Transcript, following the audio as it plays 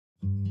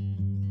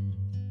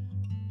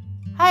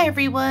Hi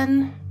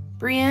everyone,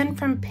 Breanne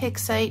from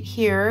Pixite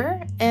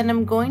here, and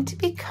I'm going to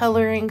be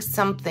coloring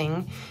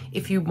something.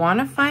 If you want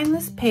to find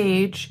this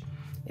page,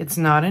 it's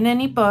not in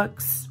any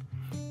books.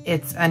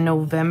 It's a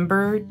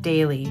November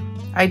daily.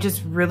 I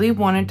just really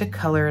wanted to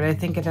color it. I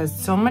think it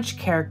has so much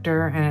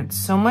character and it's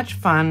so much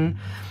fun.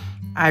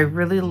 I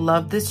really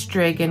love this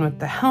dragon with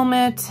the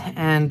helmet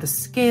and the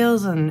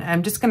scales, and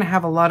I'm just going to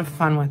have a lot of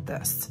fun with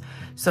this.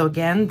 So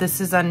again, this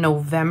is a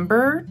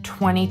November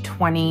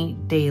 2020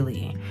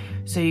 daily.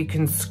 So you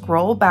can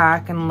scroll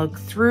back and look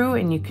through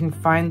and you can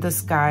find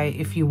this guy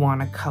if you want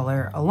to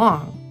color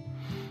along.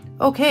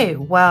 Okay,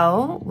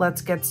 well,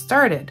 let's get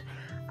started.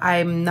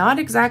 I'm not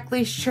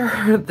exactly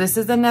sure. This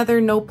is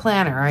another no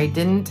planner. I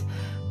didn't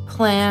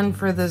plan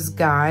for this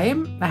guy.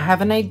 I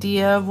have an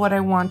idea of what I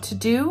want to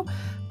do,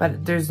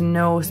 but there's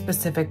no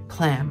specific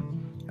plan.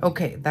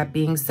 Okay, that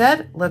being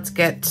said, let's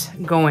get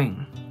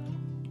going.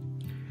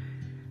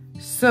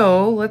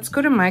 So let's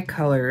go to my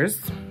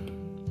colors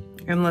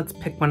and let's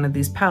pick one of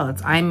these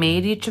palettes. I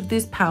made each of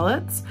these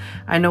palettes.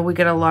 I know we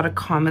get a lot of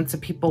comments of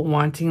people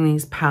wanting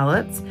these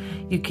palettes.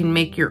 You can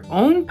make your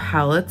own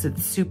palettes.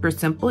 It's super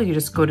simple. You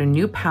just go to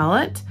new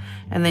palette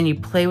and then you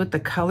play with the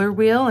color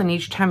wheel, and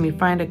each time you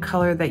find a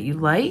color that you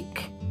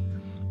like,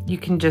 you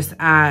can just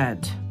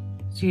add.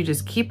 So you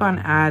just keep on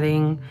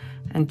adding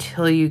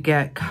until you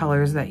get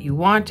colors that you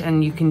want,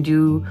 and you can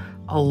do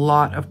a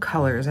lot of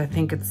colors. I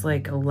think it's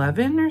like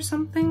 11 or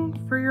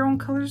something for your own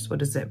colors.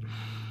 What is it?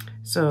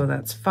 So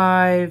that's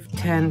 5,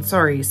 10,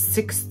 sorry,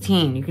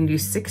 16. You can do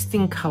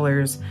 16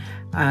 colors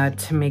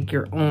to make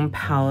your own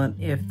palette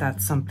if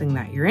that's something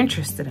that you're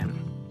interested in.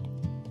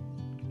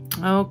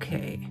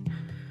 Okay,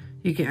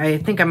 you can. I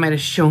think I might have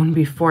shown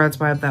before, that's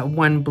why I have that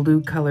one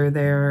blue color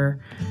there.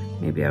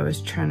 Maybe I was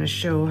trying to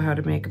show how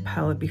to make a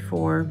palette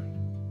before.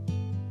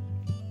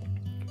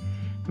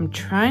 I'm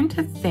trying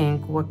to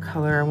think what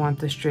color I want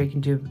this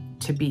dragon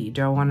to be.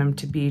 Do I want him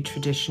to be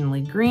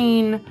traditionally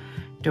green?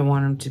 Do I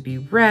want him to be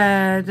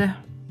red?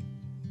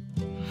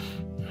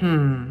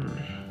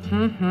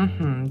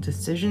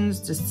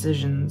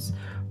 Decisions.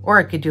 Or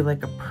I could do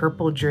like a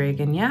purple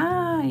dragon.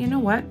 Yeah, you know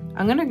what?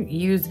 I'm gonna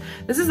use,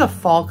 this is a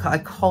fall, I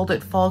called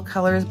it fall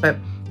colors, but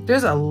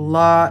there's a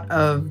lot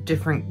of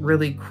different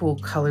really cool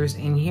colors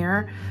in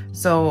here.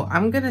 So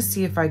I'm gonna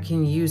see if I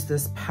can use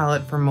this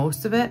palette for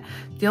most of it.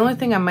 The only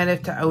thing I might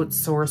have to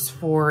outsource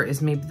for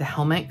is maybe the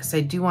helmet, because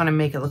I do want to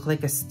make it look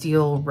like a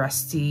steel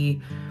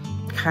rusty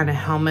kind of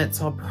helmet.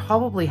 So I'll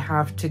probably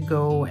have to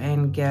go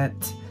and get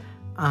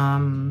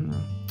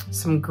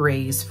some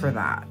grays for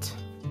that.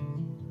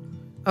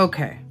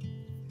 Okay.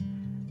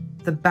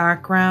 The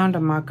background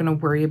I'm not going to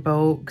worry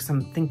about because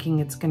I'm thinking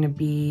it's going to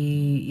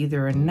be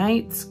either a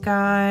night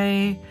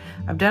sky.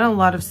 I've done a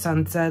lot of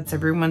sunsets.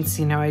 Everyone's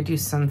seen how I do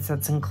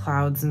sunsets and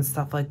clouds and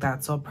stuff like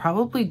that. So I'll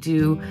probably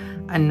do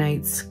a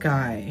night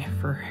sky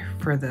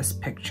for this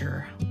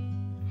picture.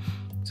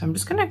 So I'm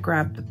just going to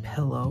grab the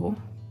pillow.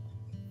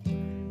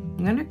 I'm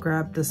going to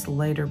grab this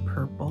lighter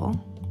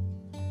purple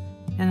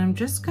and I'm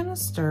just going to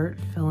start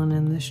filling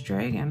in this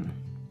dragon.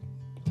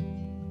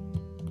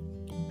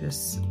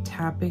 Just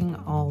tapping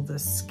all the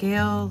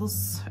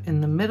scales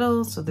in the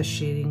middle so the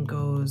shading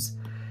goes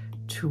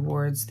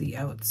towards the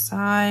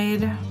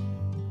outside.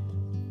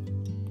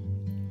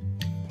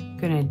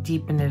 Gonna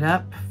deepen it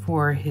up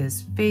for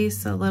his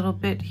face a little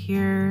bit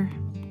here.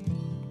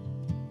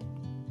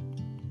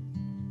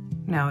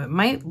 Now it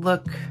might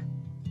look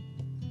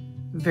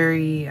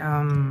very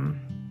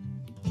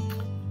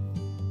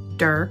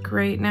dark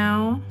right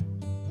now,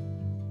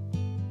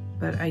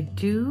 but I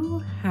do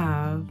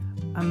have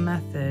a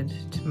method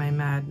to my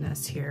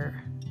madness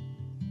here.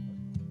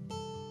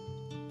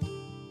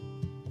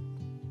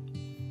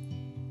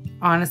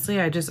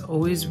 Honestly, I just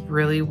always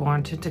really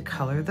wanted to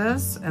color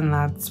this, and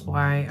that's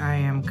why I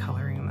am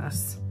coloring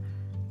this.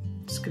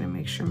 Just gonna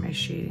make sure my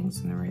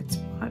shading's in the right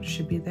spot.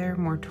 Should be there,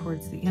 more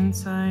towards the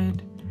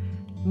inside.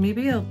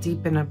 Maybe I'll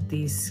deepen up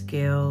these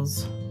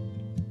scales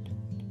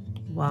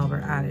while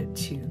we're at it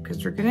too,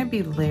 because we're gonna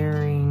be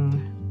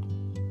layering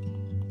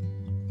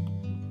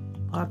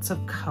lots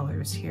of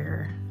colors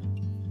here.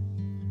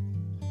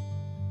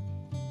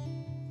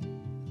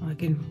 I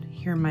can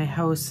hear my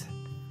house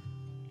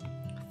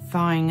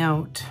thawing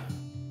out.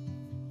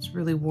 It's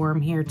really warm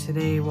here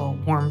today, well,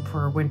 warm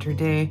for a winter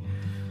day,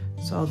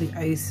 so all the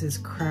ice is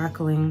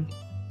crackling.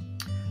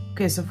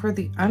 Okay, so for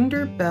the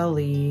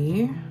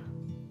underbelly,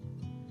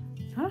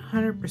 not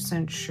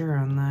 100% sure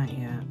on that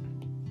yet.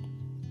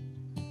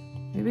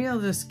 Maybe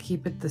I'll just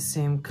keep it the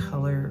same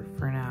color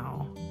for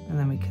now, and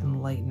then we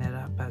can lighten it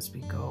up as we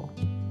go.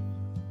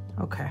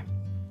 Okay.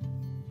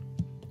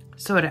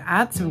 So to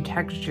add some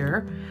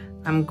texture,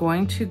 I'm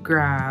going to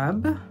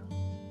grab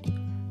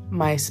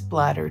my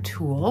splatter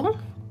tool,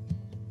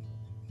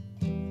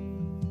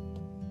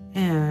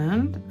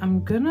 and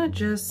I'm gonna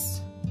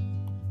just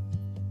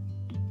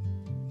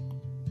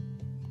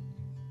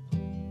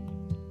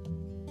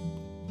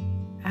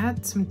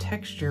add some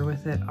texture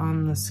with it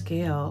on the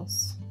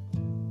scales.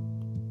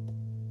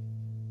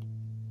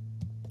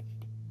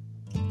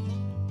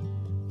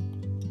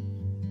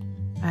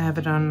 I have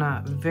it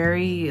on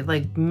very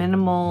like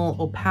minimal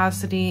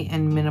opacity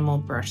and minimal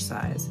brush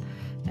size.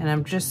 And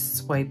I'm just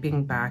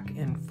swiping back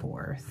and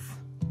forth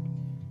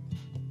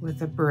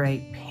with a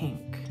bright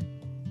pink.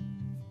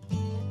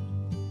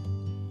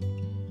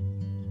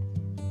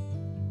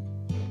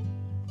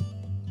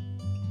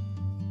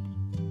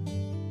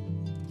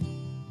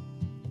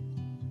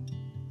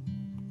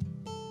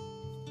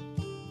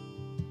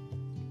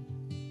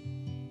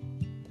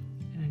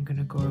 And I'm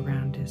gonna go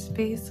around his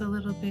face a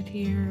little bit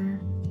here.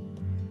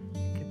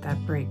 Get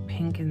that bright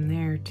pink in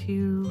there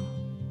too.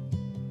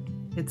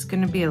 It's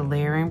gonna be a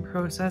layering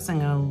process. I'm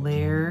gonna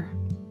layer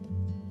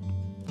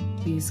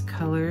these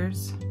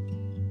colors.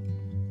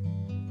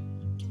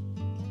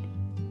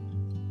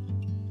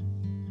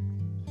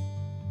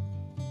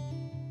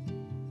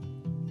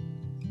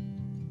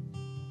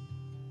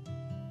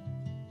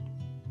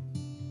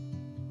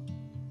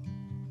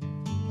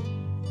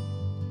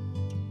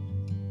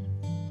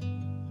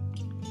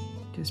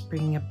 Just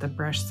bringing up the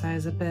brush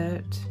size a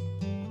bit.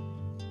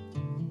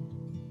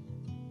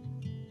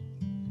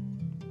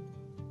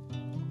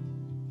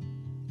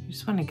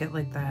 Just want to get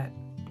like that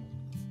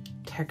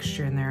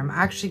texture in there. I'm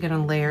actually going to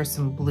layer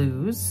some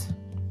blues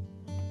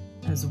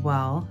as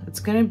well. It's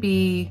going to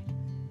be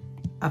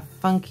a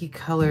funky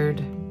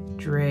colored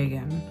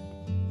dragon.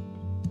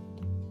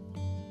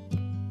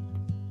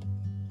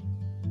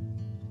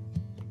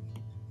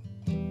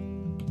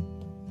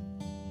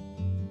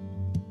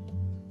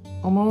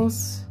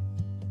 Almost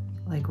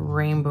like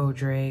rainbow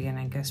dragon,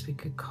 I guess we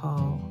could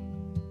call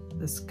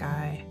this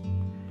guy.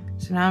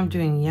 So now I'm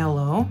doing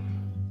yellow.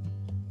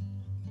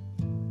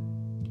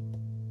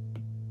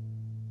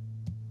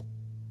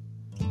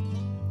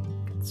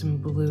 Some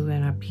blue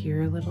in up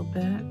here a little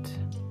bit.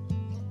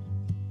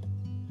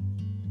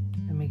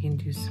 Then we can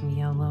do some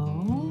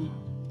yellow.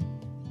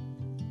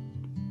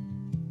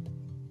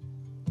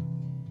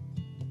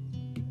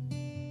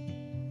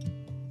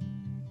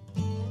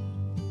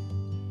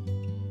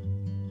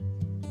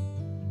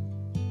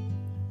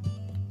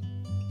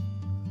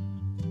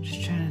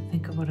 Just trying to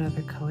think of what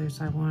other colors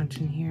I want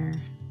in here.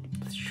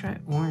 Let's try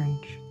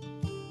orange.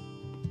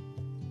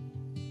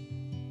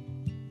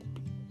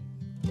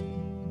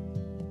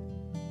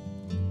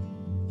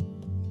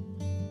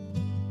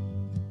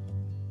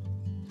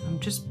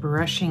 Just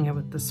brushing it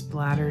with the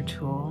splatter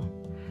tool,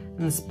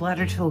 and the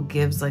splatter tool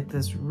gives like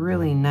this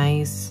really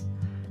nice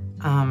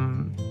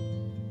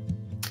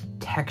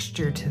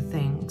texture to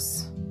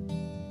things.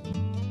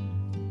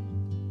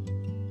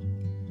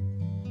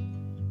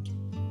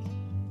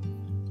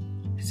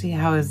 See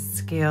how his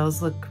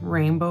scales look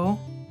rainbow?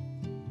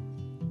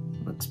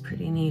 Looks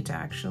pretty neat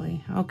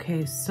actually.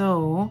 Okay,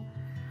 so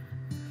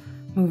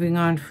moving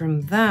on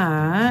from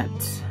that,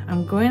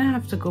 I'm going to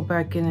have to go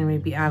back in and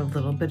maybe add a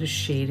little bit of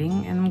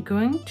shading, and I'm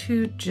going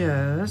to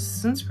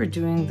just, since we're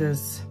doing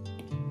this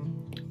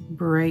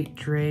bright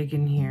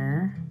dragon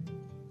here,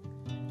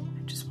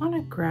 I just want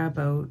to grab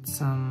out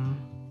some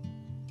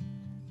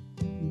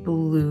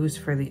blues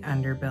for the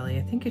underbelly.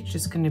 I think it's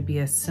just going to be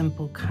a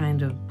simple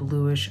kind of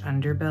bluish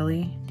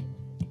underbelly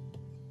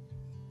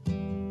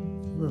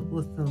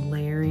with the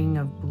layering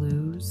of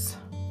blues.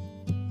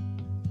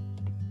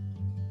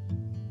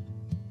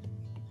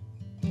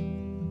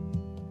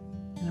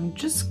 I'm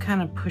just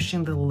kind of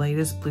pushing the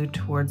lightest blue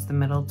towards the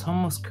middle to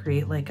almost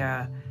create like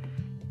a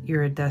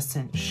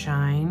iridescent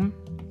shine.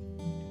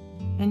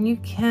 And you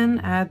can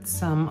add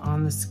some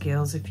on the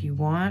scales if you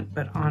want,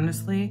 but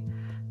honestly,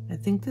 I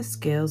think the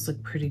scales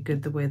look pretty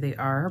good the way they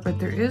are, but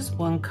there is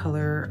one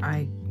color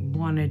I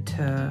wanted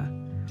to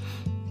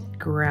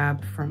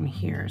grab from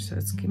here. So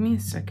it's give me a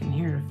second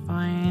here to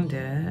find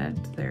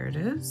it. There it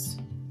is.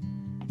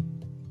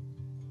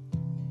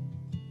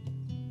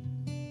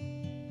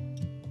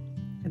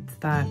 It's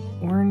that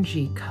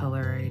orangey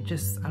color. I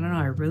don't know,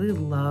 I really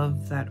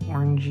love that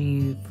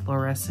orangey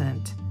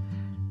fluorescent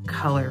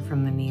color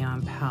from the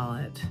neon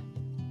palette.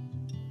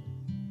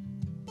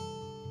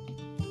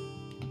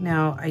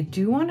 Now I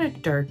do want to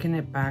darken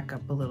it back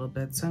up a little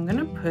bit, so I'm going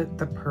to put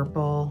the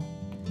purple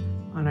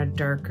on a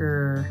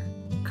darker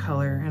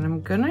color, and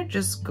I'm going to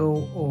just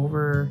go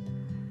over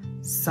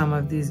some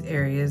of these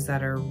areas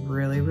that are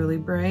really, really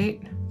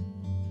bright,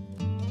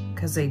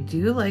 because I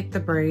do like the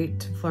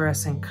bright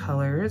fluorescent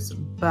colors,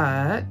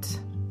 but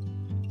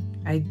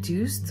I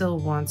do still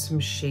want some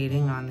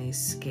shading on these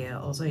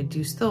scales. I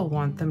do still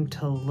want them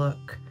to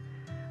look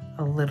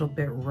a little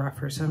bit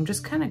rougher. So I'm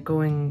just kind of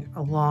going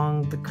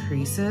along the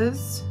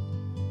creases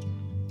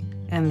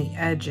and the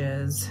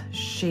edges,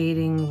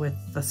 shading with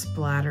the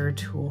splatter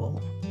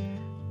tool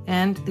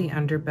and the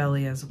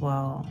underbelly as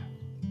well.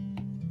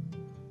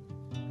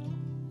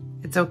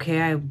 It's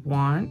okay, I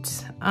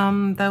want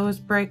those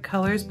bright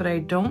colors, but I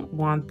don't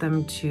want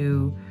them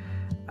to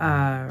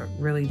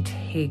really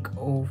take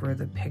over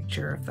the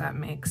picture, if that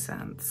makes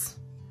sense.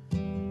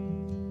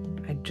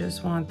 I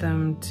just want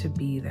them to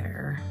be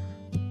there.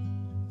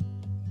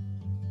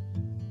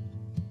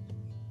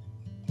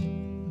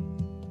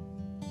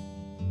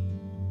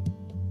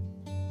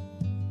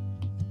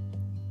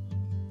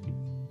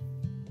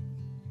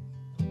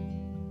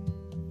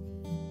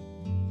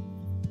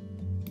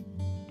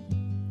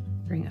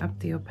 Bring up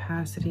the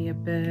opacity a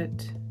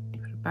bit,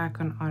 put it back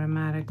on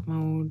automatic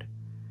mode.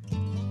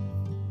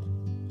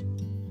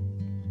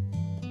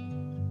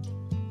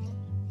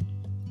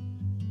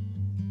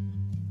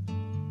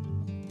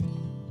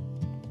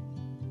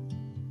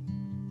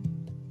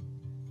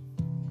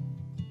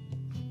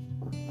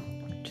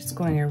 Just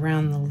going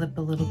around the lip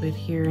a little bit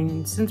here,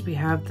 and since we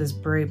have this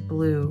bright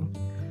blue,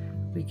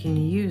 we can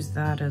use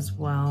that as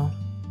well.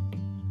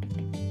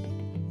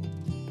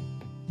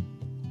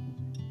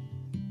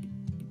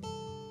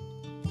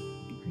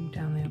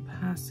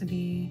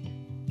 Opacity.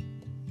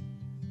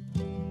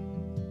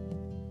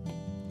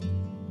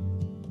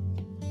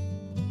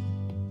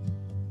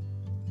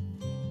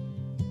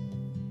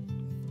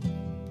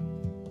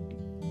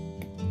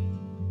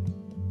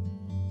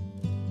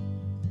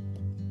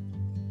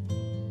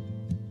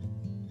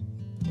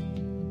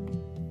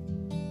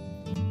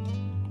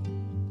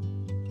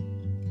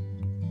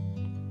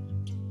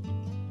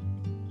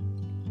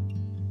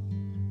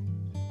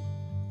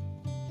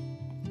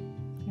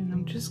 And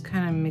I'm just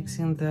kind of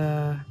mixing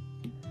the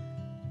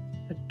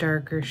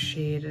darker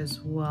shade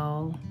as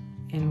well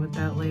in with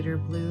that lighter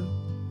blue.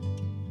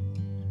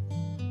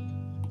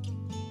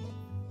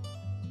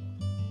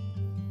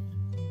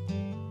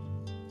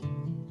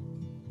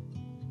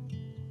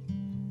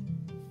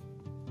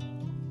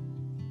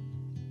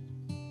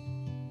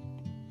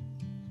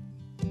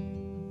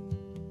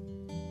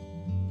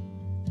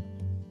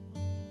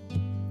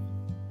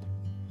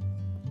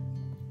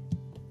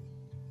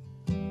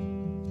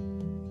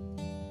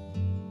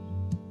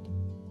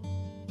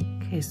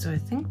 Okay, so I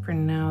think for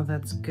now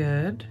that's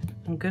good.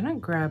 I'm gonna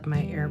grab my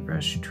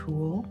airbrush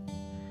tool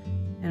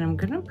and I'm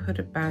gonna put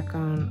it back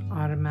on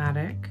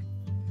automatic,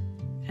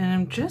 and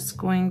I'm just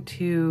going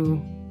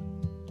to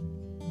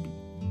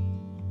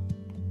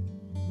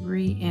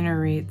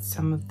reiterate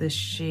some of this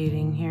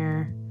shading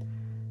here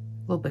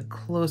a little bit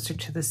closer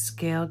to the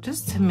scale,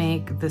 just to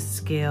make the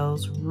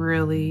scales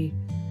really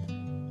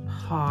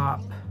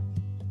pop.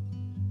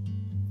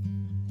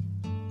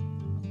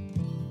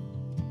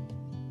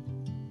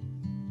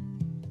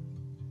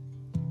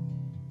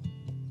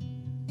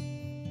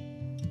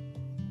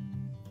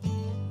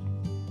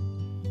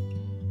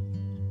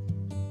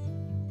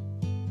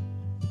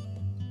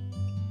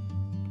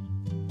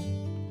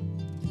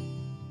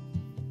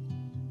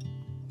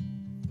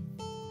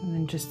 And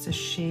then just a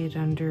shade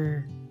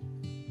under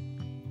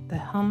the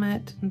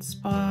helmet and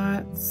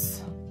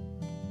spots.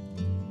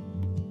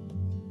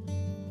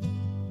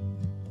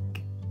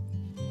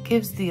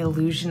 Gives the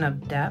illusion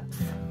of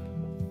depth.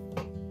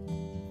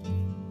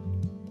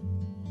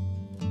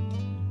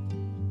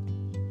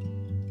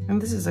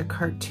 And this is a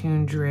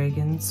cartoon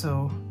dragon,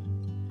 so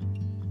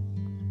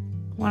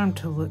I want him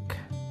to look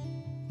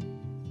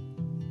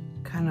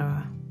kind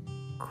of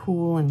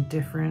cool and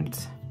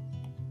different.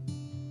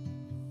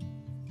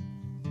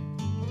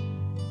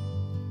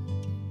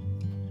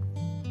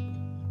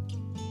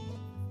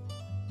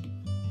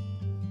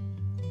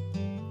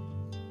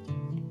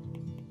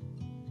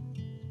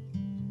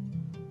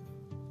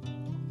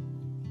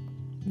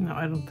 No,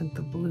 I don't think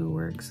the blue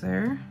works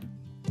there.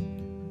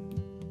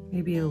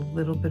 Maybe a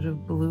little bit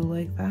of blue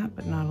like that,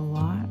 but not a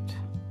lot.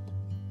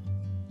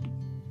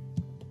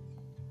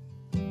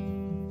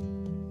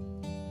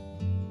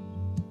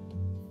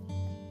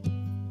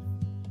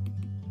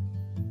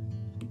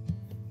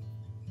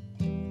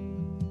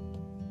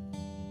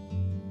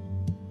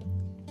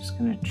 Just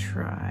gonna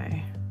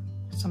try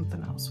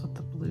something else with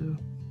the blue.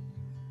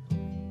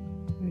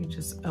 Maybe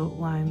just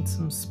outline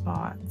some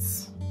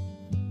spots.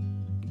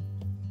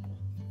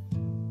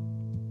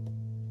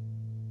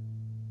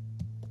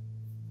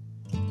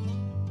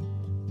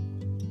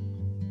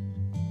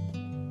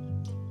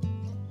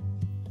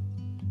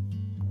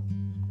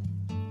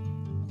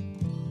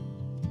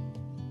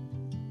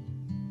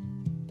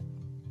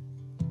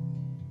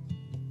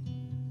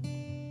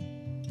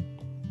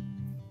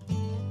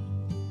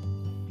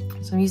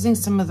 So I'm using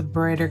some of the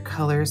brighter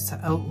colors to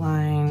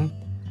outline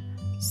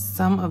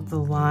some of the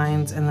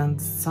lines and then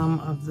some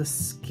of the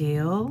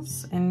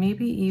scales, and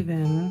maybe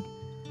even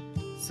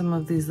some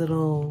of these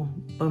little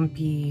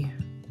bumpy,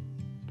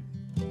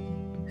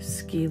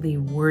 scaly,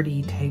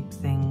 warty type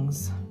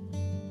things.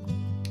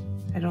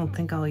 I don't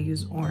think I'll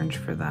use orange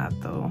for that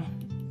though.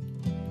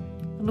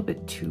 A little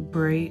bit too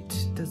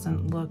bright,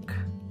 doesn't look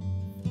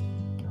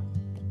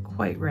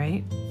quite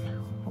right.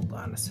 Hold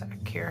on a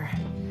sec here.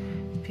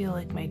 I feel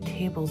like my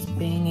table's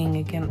banging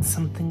against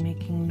something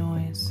making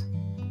noise.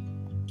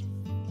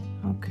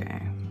 Okay.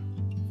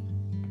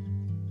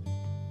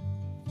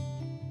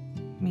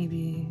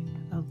 Maybe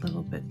a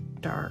little bit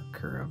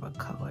darker of a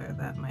color,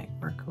 that might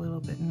work a little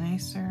bit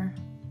nicer.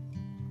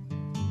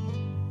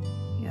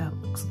 Yeah,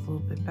 it looks a little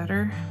bit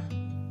better.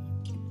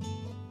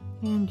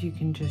 And you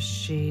can just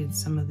shade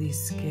some of these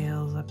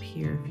scales up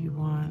here if you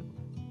want.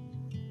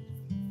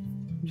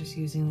 I'm just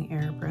using the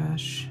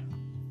airbrush.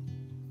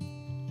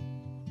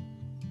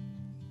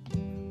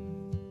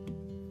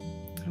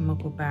 And we'll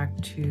go back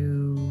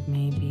to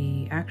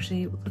maybe,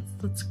 actually,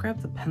 let's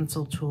grab the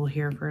pencil tool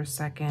here for a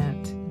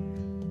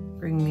second.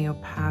 Bring the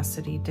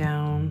opacity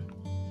down.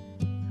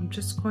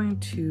 just going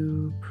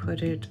to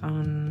put it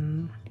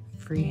on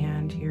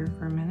freehand here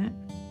for a minute.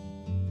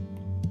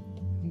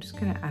 I'm just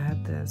gonna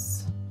add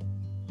this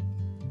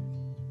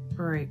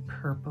bright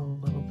purple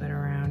a little bit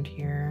around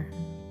here.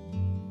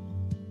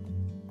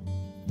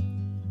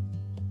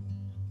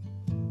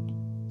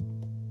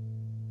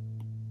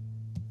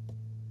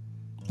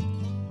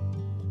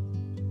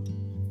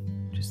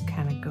 Just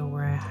kind of go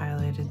where I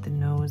highlighted the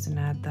nose and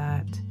add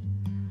that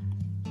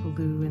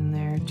blue in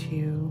there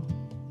too.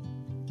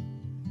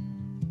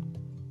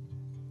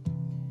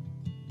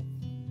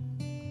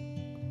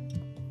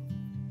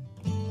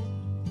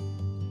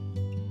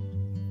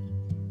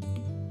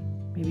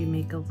 Maybe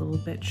make a little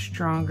bit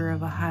stronger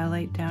of a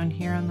highlight down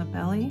here on the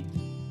belly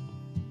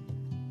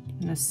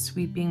in a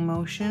sweeping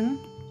motion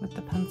with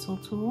the pencil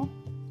tool.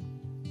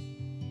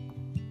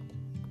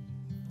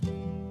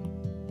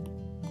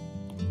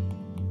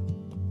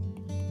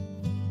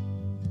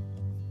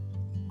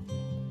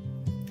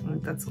 I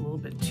think that's a little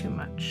bit too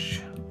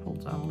much.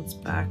 Hold on, let's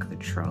back the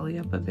trolley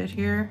up a bit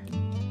here.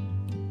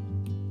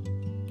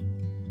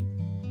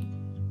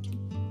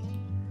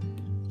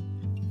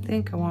 I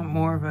think I want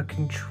more of a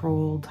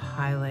controlled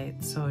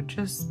highlight, so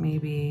just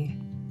maybe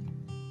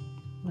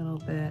a little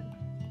bit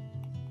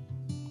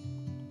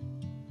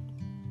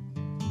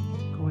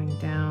going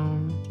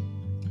down.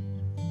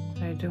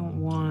 But I don't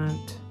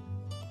want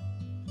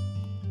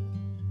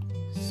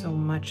so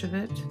much of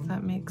it, if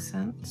that makes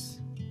sense.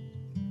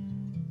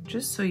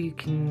 Just so you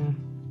can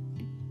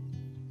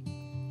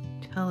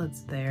tell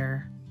it's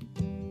there.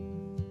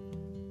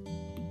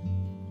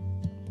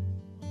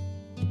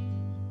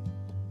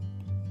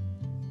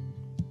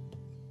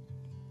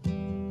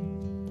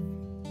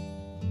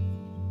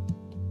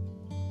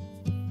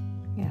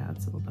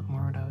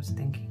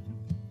 Thinking,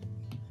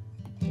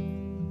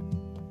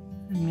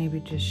 and maybe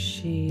just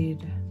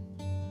shade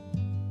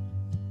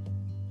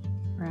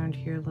around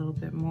here a little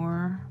bit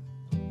more.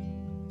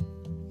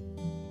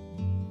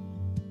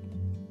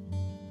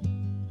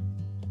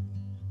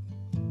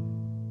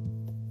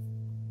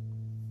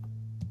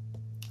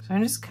 So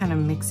I'm just kind of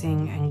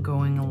mixing and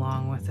going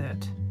along with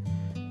it.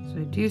 So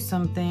I do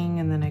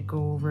something and then I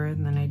go over it,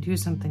 and then I do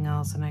something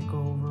else and I go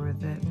over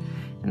with it.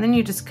 And then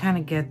you just kind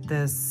of get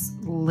this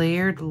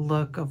layered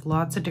look of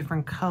lots of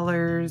different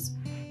colors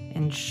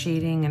and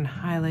shading and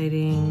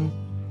highlighting.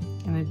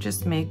 And it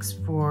just makes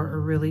for a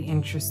really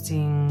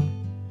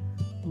interesting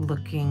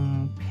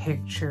looking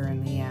picture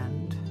in the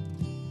end.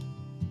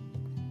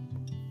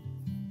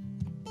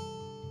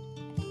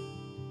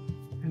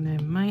 And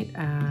I might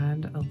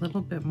add a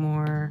little bit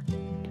more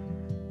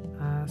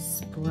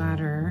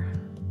splatter,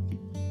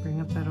 bring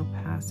up that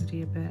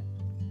opacity a bit.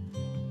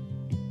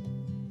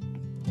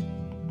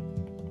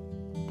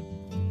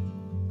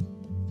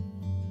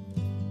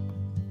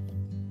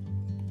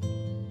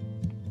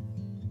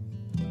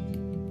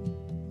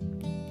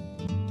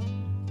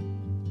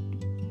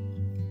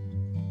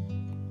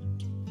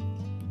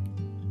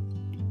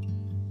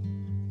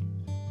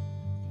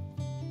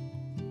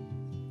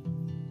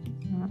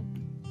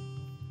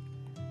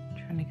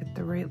 Trying to get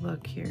the right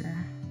look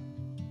here.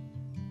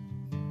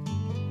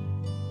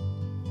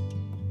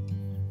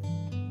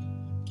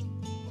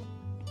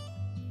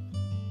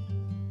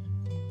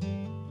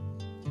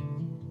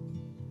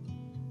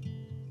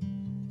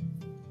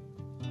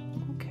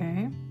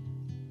 Okay.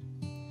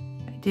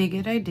 I dig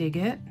it, I dig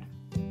it.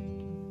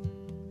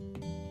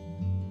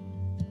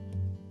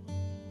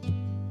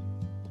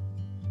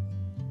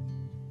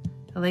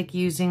 I like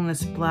using the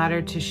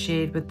splatter to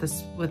shade with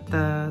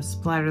the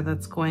splatter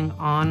that's going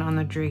on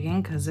the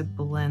dragon because it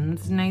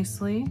blends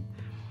nicely.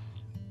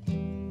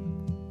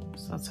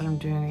 So that's what I'm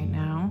doing right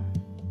now.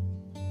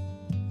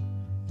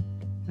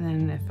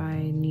 And then if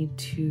I need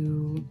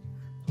to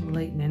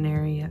lighten an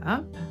area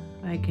up,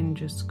 I can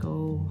just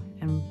go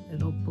and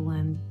it'll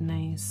blend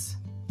nice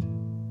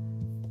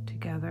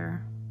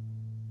together.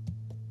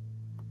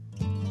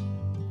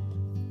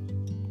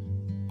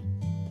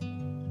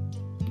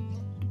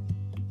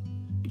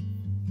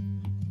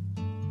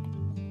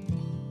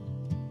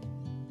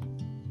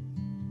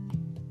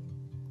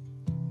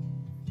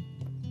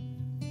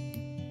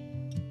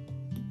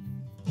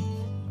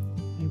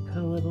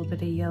 Put a little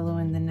bit of yellow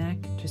in the neck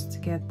just to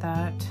get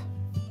that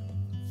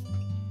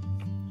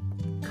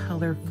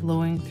color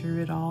flowing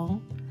through it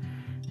all.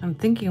 I'm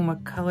thinking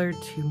what color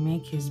to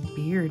make his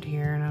beard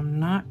here, and I'm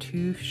not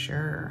too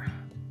sure.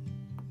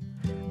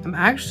 I'm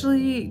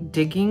actually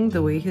digging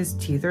the way his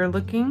teeth are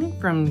looking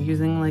from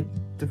using like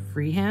the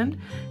freehand.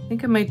 I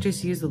think I might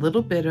just use a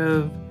little bit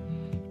of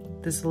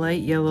this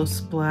light yellow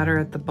splatter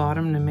at the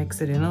bottom to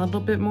mix it in a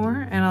little bit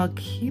more, and I'll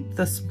keep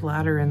the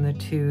splatter in the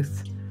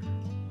tooth.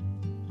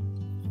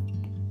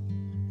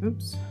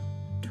 Oops,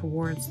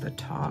 towards the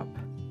top.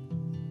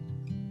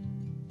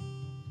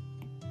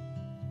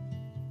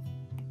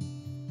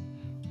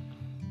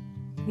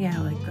 Yeah,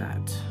 like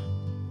that.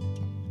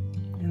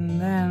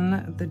 And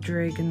then the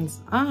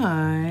dragon's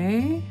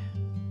eye.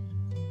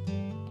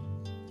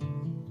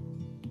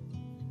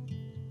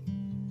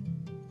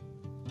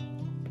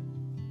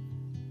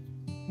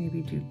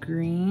 Maybe do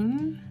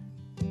green.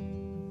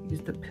 Use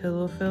the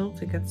pillow fill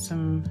to get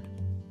some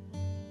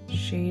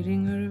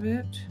shading out of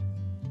it.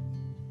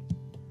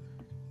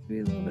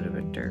 Maybe a little bit of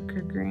a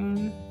darker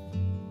green.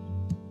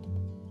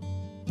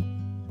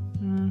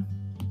 I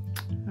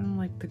don't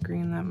like the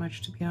green that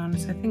much, to be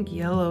honest. I think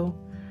yellow,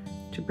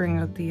 to bring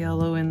out the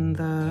yellow in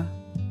the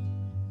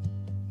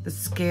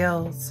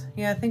scales.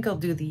 Yeah, I think I'll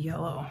do the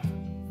yellow.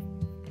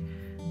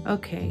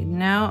 Okay,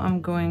 now I'm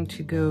going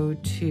to go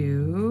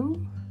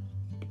to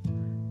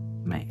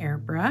my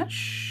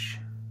airbrush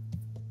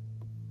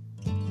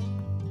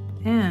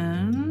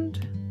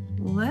and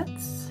I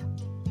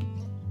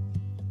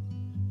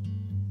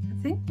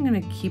think I'm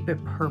gonna keep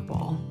it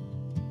purple.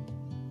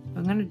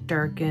 I'm gonna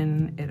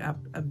darken it up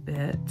a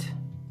bit,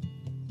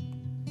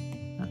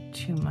 not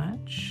too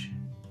much.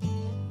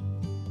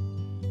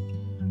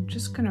 I'm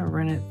just gonna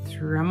run it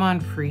through. I'm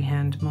on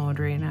freehand mode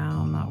right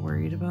now. I'm not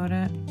worried about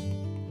it.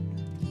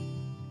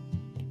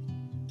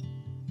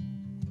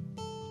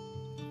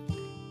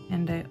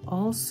 And I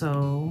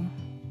also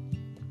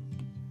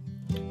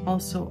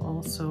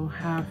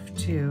have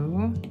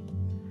to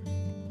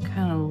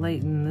kind of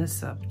lighten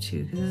this up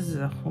too, because this is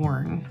a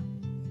horn.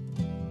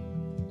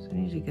 So I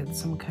need to get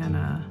some kind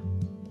of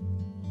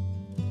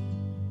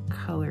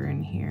color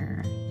in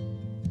here.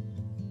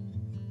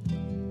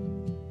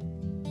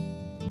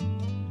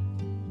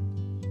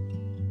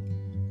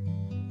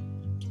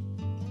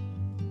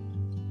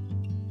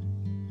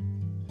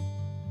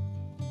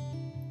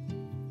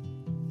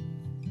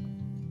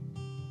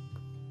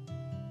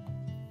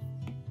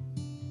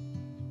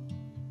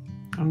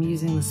 I'm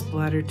using the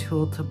splatter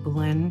tool to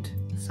blend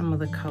some of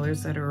the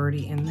colors that are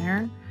already in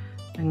there.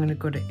 I'm going to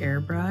go to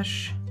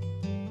airbrush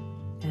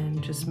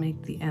and just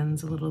make the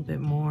ends a little bit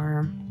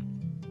more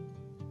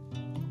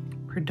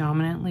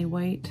predominantly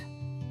white.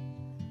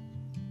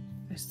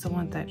 I still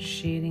want that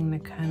shading to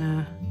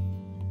kind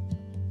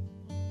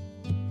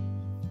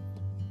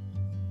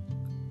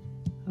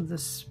of the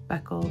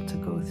speckle to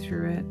go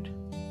through it.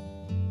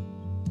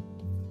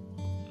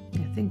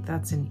 I think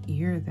that's an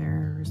ear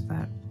there, or is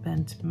that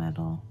bent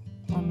metal?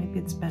 Well, maybe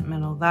it's bent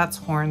metal. That's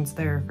horns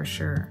there for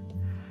sure.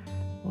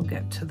 We'll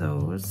get to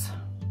those.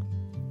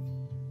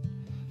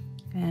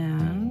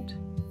 And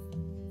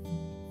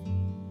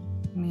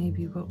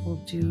maybe what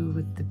we'll do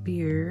with the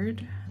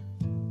beard,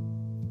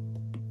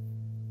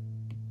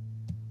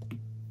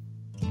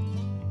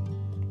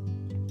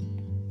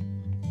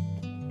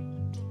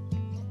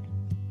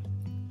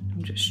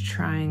 I'm just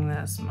trying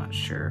this. I'm not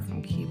sure if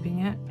I'm keeping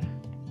it.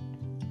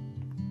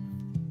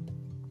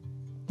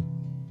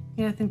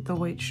 Yeah, I think the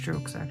white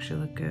strokes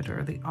actually look good,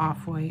 or the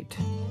off-white.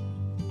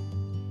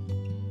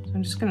 So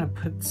I'm just gonna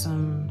put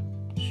some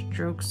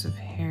strokes of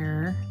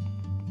hair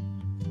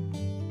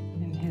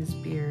in his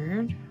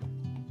beard.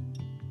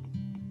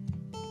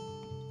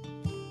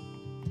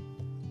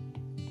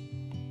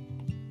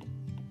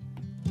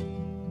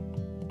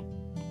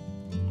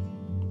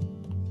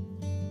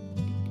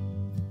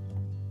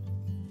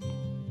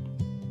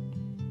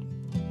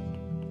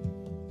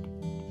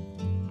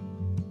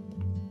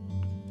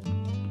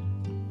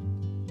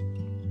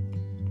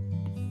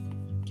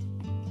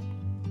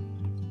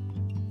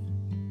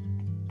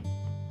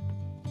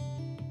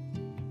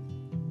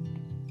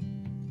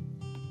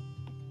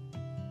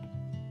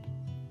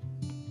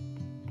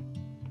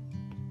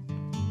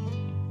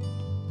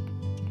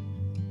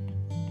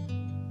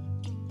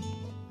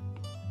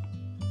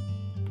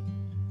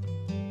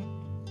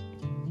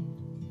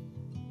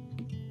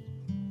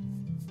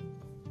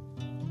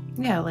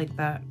 Yeah, I like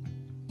that.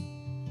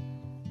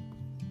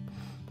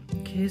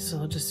 Okay, so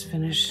I'll just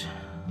finish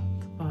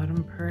the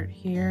bottom part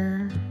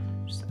here.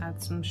 Just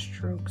add some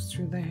strokes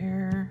through the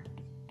hair.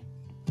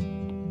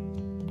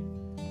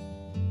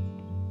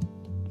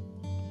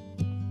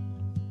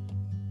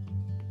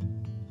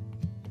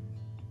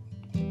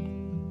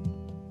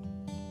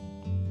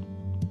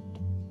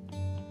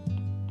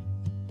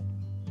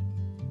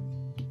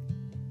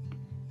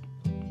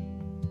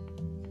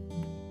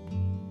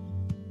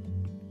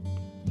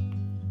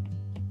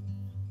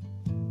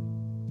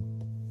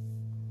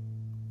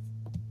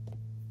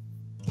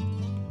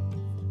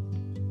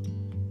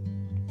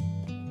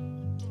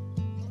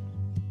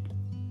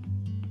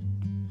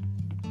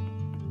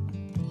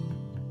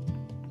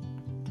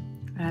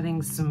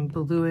 Adding some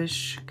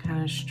bluish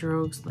kind of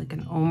strokes, like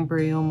an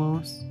ombre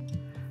almost,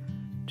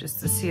 just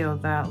to see how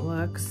that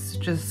looks.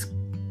 Just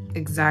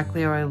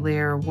exactly how I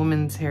layer a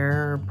woman's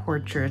hair or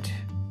portrait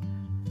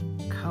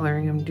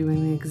coloring. I'm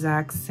doing the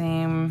exact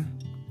same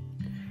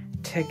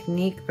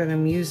technique, but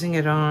I'm using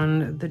it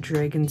on the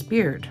dragon's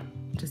beard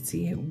to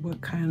see what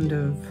kind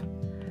of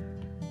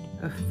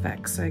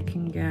effects I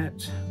can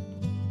get.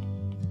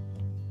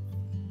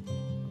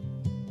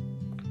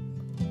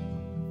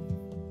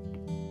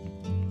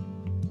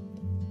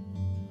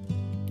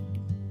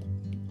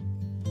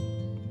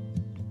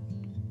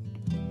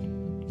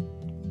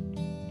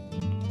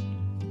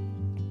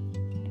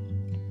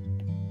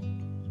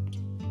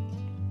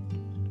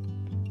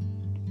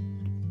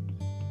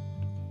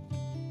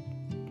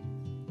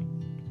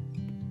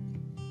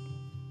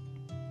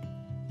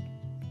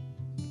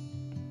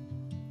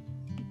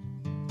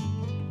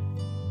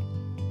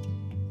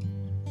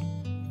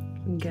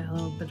 Get a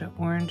little bit of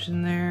orange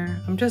in there.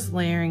 I'm just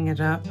layering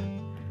it up,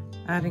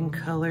 adding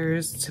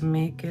colors to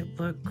make it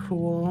look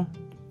cool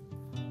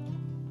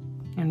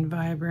and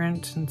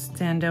vibrant and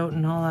stand out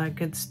and all that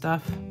good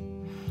stuff.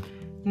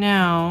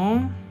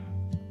 Now,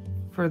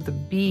 for the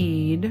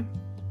bead,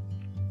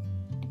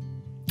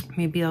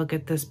 maybe I'll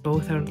get this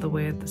both out of the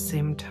way at the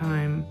same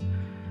time.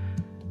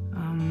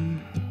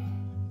 I'm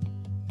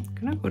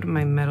gonna go to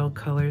my metal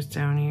colors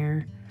down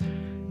here,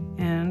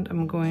 and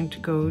I'm going to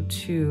go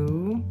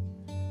to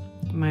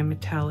my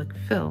metallic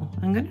fill.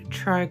 I'm gonna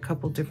try a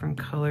couple different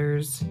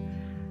colors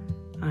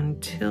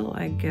until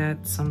I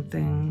get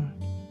something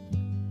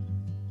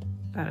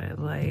that I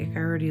like. I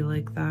already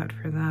like that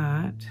for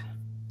that.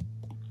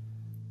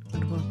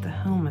 What about the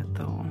helmet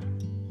though?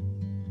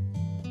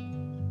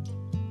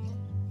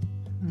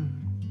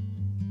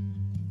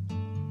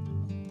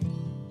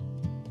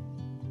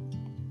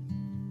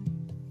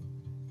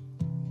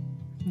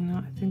 No,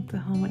 I think the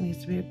helmet needs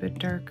to be a bit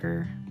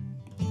darker.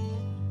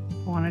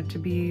 I want it to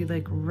be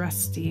like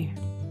rusty.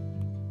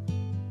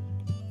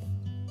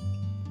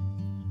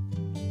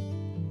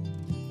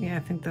 Yeah, I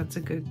think that's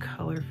a good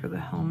color for the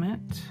helmet.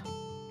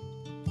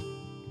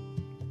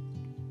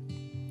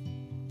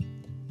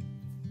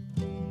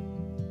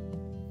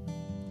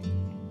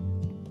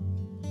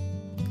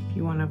 If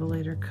you want to have a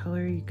lighter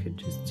color, you could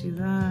just do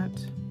that.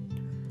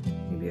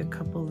 Maybe a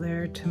couple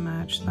there to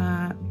match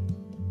that.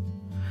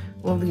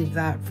 We'll leave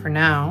that for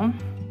now.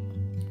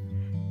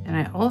 And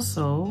I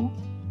also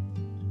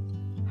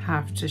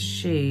have to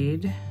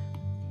shade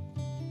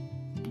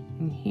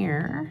in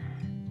here.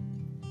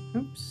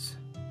 Oops.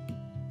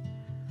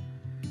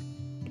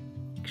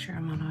 Make sure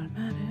I'm on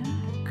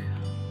automatic.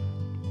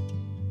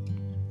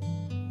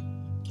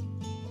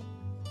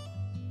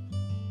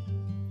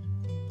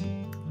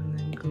 And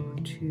then go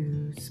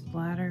to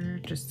splatter,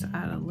 just to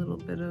add a little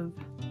bit of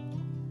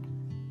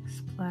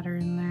splatter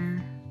in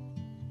there.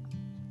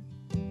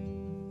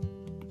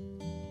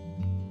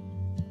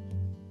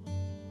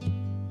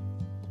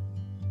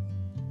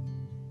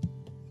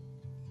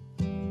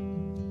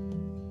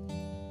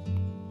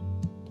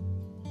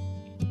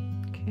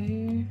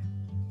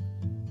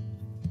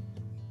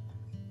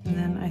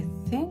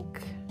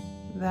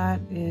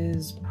 That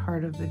is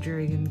part of the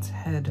dragon's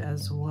head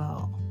as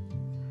well.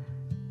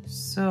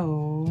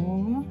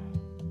 So,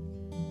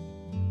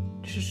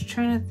 just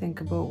trying to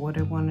think about what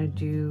I want to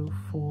do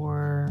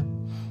for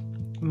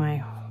my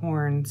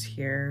horns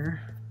here.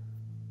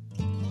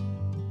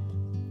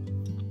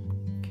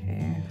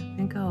 Okay, I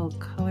think I'll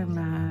color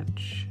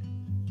match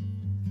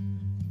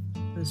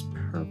this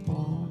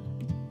purple,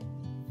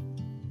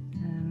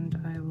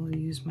 and I will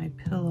use my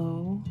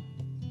pillow.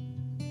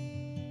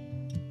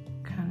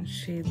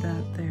 Shade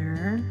that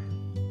there.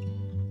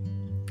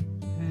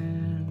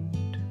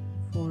 And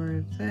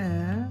for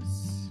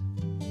this,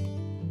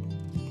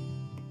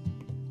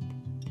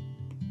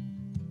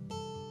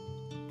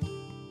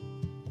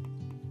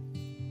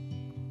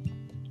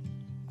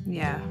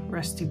 yeah,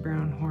 rusty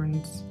brown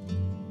horns.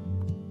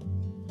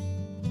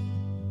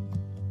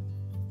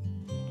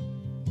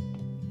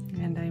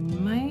 And I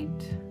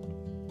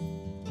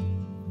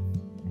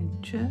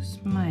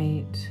just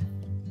might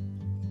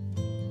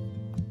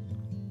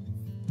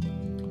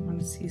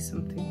see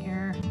something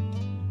here.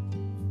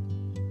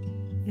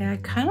 Yeah, I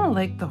kind of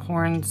like the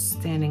horns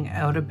standing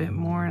out a bit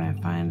more, and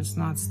I find it's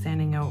not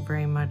standing out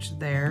very much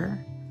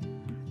there.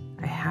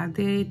 I had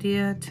the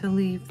idea to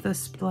leave the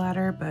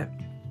splatter, but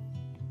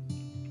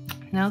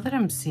now that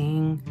I'm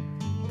seeing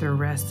the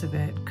rest of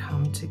it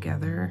come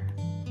together,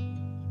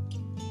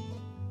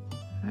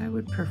 I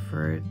would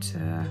prefer it to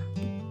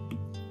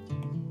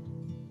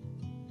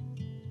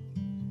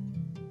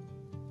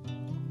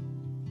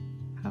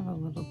have a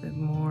little bit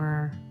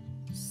more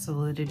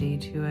solidity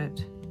to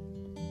it.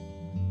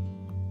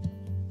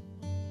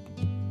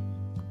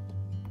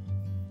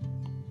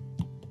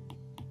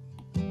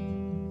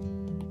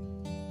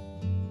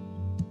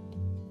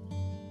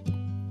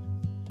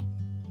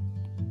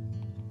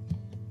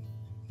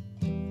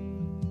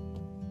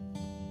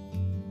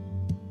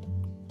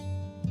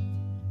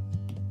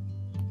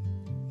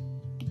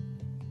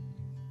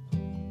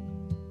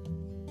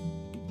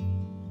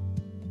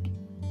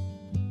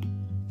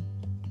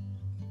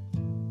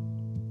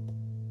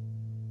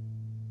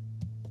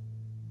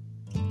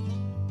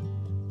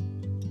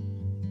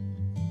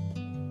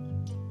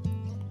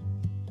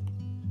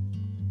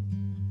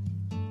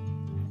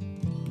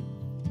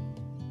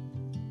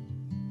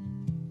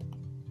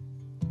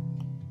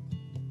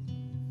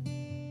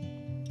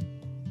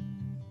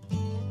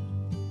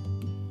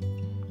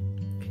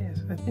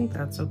 I think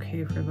that's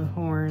okay for the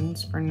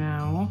horns for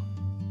now.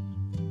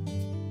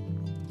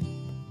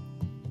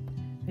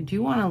 I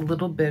do want a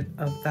little bit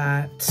of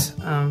that,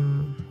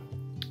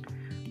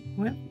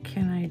 what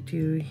can I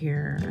do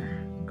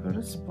here? Go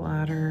to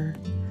splatter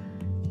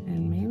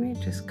and maybe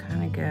just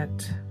kind of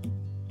get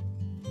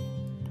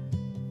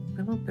a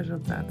little bit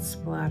of that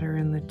splatter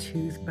in the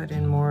tooth, but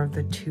in more of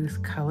the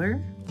tooth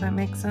color, if that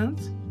makes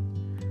sense.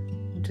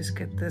 And just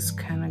get this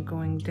kind of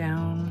going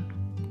down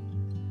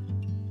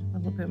a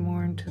little bit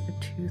more into the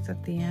tooth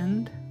at the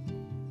end,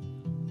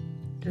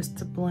 just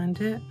to blend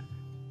it.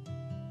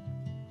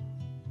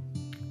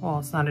 Well,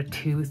 it's not a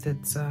tooth,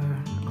 it's a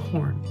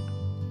horn.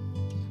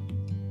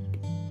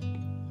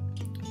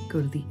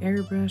 Go to the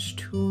airbrush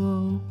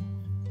tool.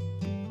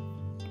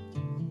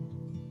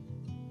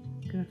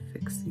 I'm gonna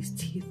fix these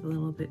teeth a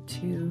little bit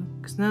too,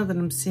 because now that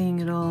I'm seeing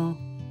it all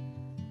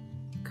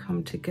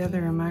come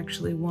together, I'm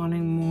actually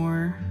wanting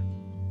more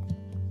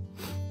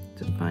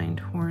defined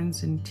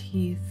horns and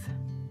teeth.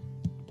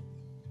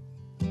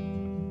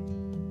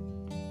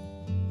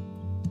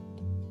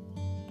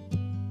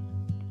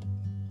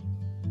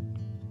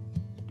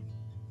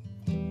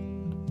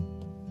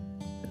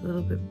 A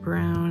little bit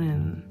brown,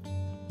 and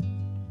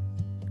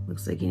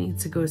looks like he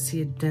needs to go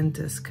see a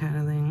dentist kind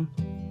of thing.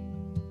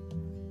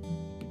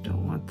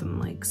 Don't want them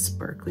like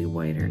sparkly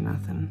white or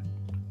nothing.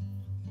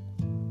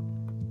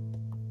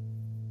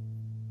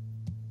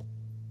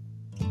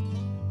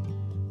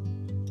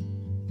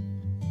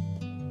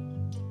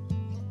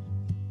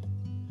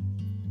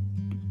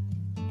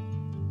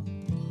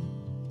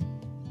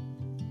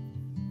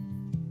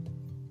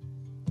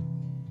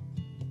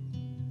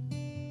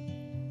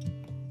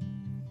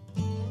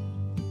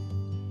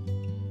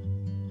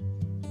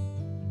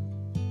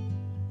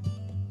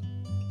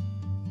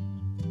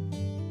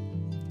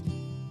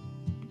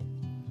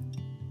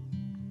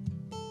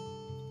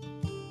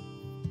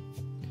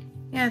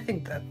 Yeah, I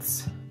think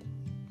that's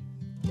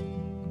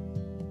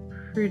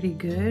pretty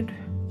good.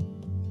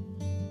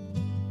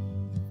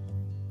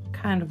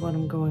 Kind of what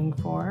I'm going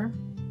for.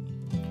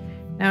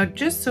 Now,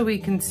 just so we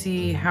can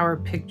see how our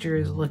picture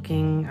is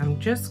looking, I'm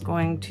just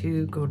going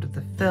to go to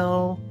the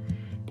fill,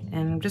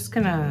 and I'm just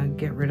gonna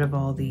get rid of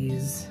all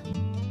these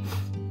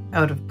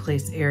out of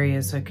place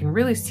areas so I can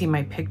really see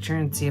my picture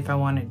and see if I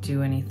want to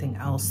do anything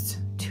else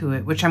to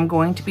it, which I'm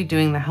going to be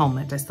doing the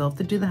helmet. I still have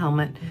to do the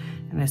helmet,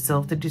 and I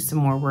still have to do some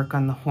more work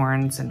on the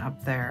horns and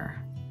up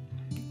there.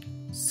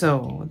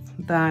 So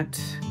that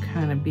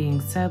kind of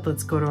being said,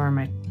 let's go to our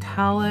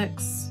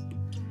metallics.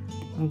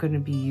 I'm going to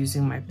be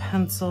using my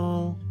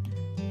pencil,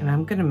 and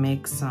I'm going to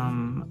make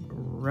some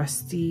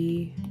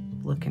rusty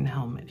looking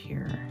helmet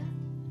here.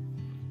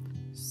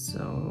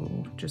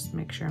 So just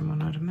make sure I'm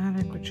on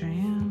automatic, which I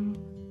am.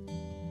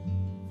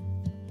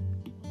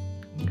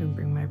 I'm going to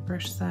bring my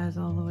brush size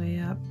all the way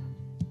up,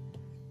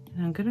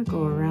 and I'm going to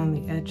go around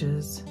the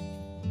edges.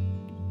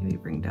 Maybe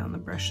bring down the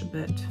brush a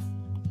bit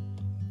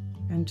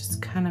and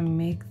just kind of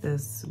make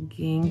this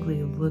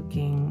gangly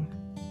looking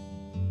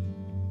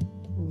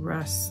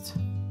rust.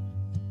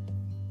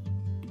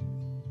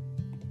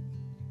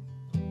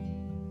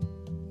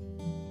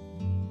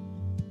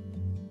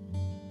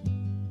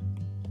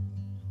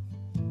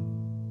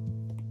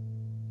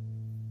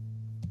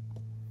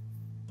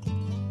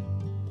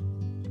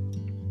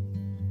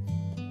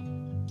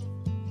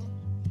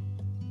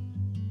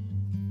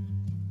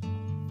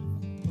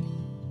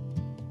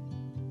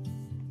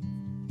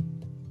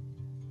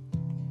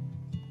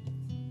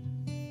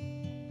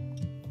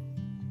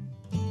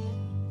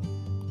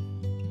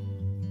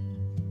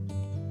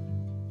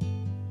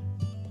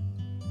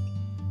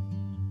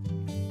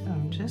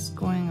 Just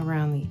going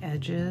around the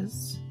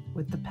edges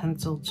with the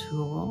pencil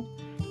tool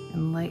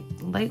and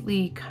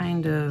lightly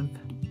kind of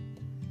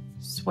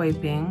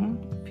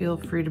swiping. Feel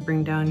free to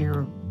bring down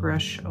your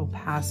brush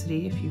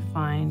opacity if you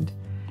find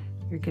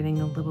you're getting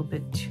a little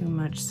bit too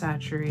much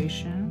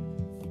saturation.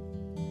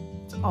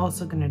 It's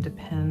also going to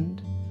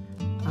depend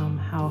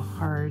how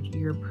hard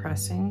you're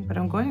pressing, but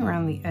I'm going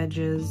around the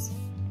edges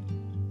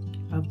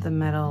of the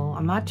metal.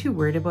 I'm not too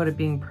worried about it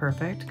being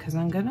perfect because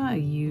I'm gonna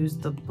use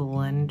the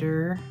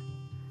blender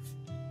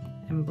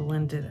and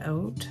blend it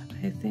out,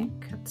 I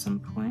think, at some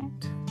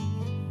point.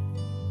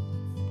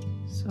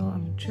 So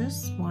I'm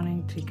just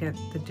wanting to get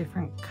the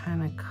different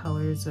kind of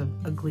colors of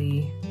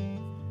ugly,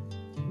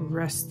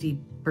 rusty,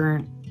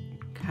 burnt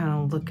kind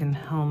of looking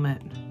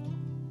helmet.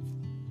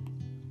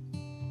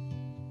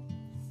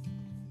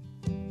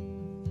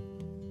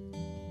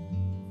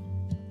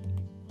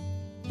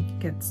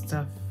 Get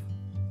stuff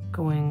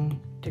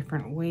going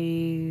different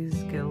ways,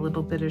 get a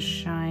little bit of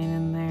shine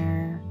in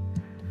there.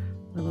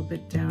 A little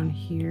bit down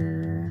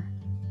here,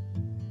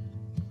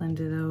 blend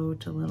it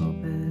out a little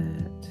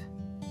bit.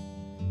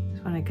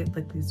 Just want to get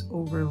like these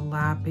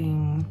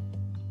overlapping,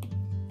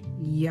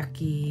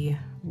 yucky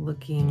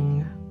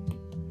looking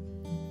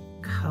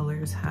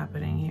colors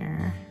happening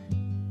here.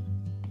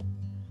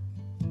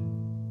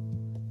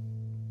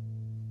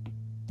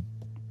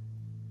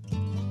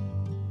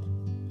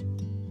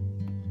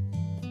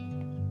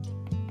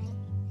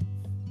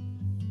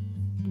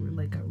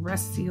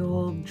 Rusty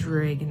old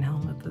dragon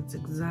helmet. That's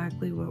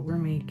exactly what we're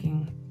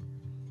making.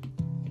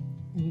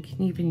 And you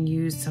can even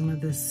use some of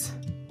this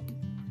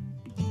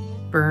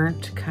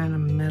burnt kind of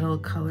metal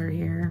color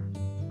here.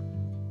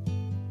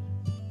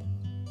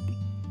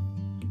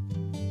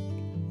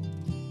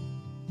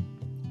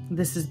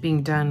 This is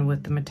being done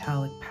with the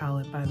metallic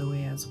palette, by the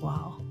way, as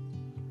well,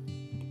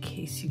 in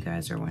case you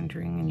guys are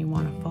wondering and you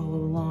want to follow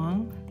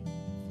along.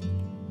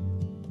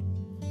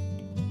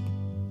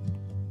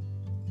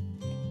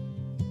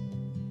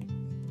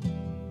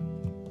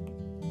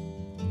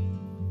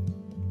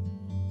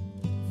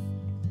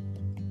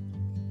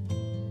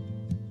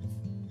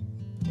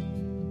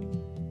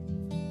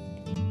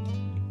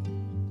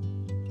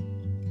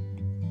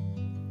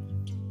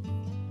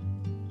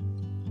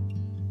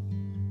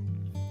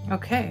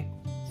 Okay,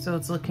 so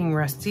it's looking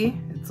rusty,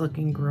 it's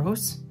looking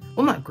gross.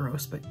 Well, not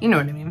gross, but you know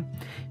what I mean.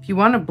 If you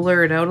want to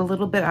blur it out a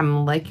little bit,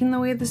 I'm liking the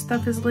way this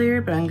stuff is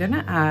layered, but I'm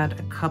gonna add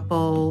a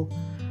couple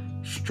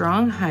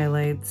strong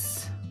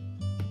highlights.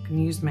 I'm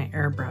gonna use my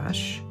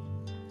airbrush.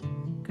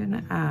 I'm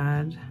gonna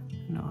add,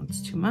 no,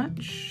 it's too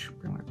much.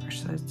 Bring my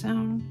brush size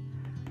down.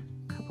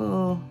 A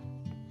couple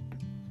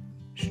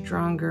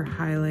stronger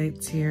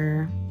highlights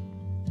here.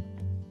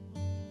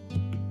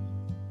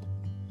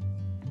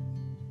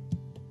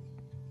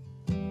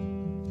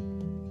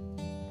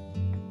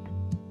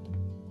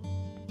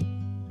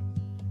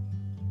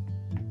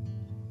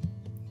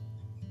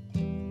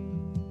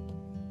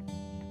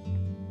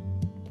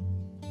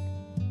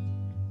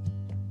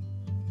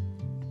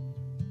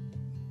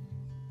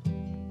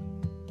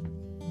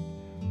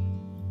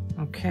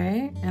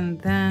 Okay, and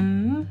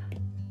then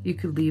you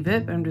could leave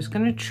it, but I'm just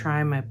gonna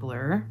try my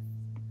blur.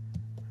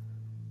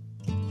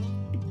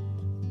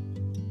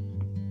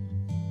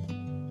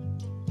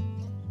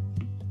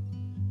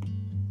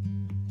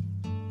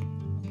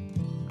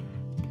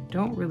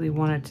 Don't really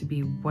want it to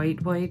be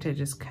white, I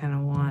just kind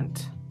of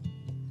want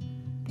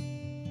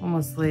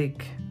almost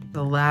like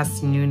the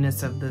last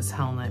newness of this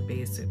helmet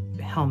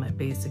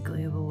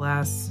basically, the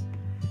last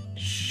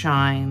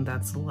shine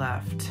that's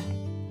left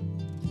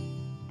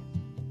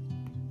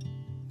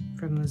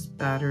from this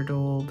battered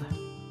old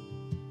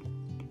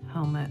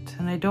helmet.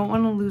 And I don't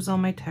want to lose all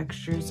my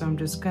textures, so I'm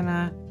just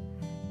gonna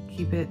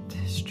keep it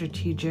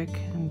strategic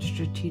in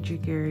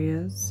strategic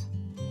areas.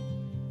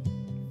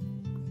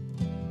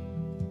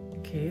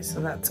 Okay,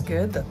 so that's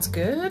good, that's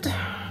good.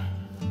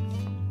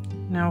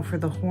 Now for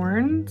the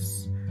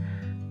horns,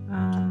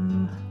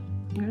 I'm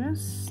gonna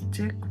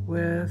stick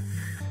with,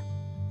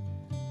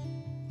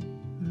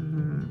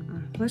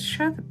 let's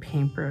try the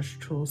paintbrush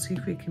tool, see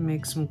if we can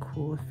make some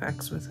cool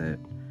effects with it.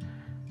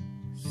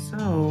 So,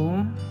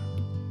 on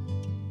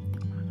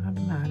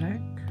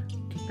automatic,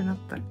 deepen up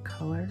that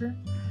color,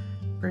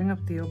 bring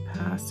up the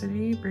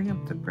opacity, bring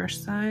up the brush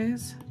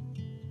size,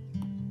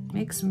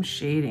 make some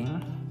shading.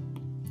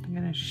 I'm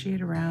gonna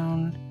shade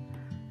around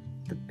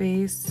the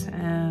base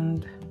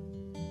and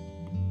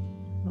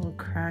a little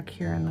crack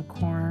here in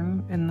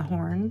the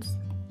horns.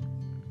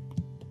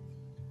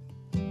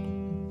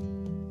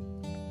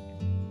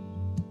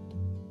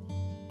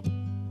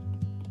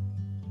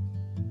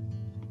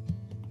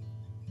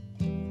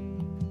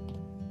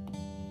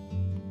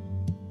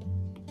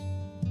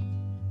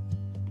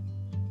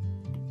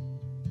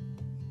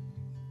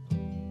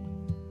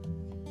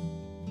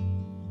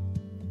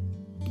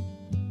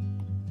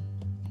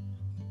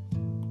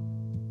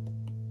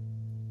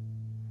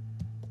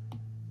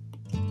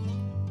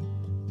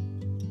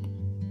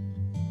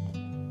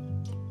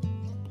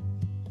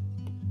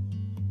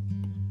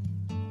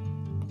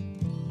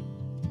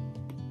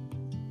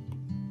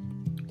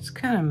 Just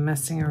kind of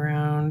messing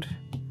around,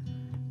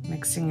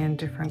 mixing in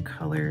different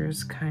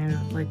colors, kind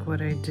of like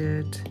what I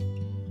did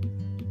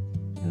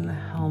in the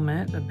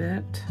helmet a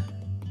bit.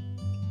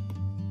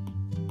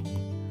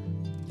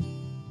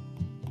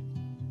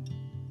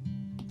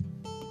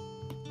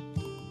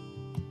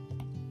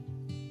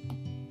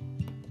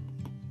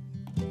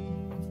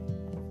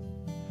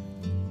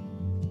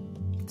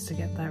 Just to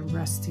get that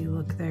rusty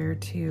look there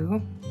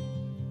too.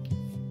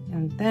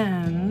 And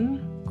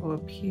then go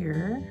up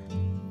here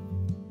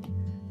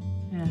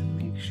and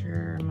make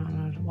sure I'm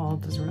on, well,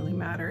 it doesn't really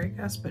matter, I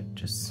guess, but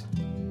just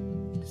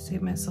to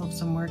save myself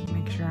some work,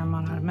 make sure I'm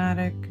on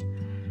automatic.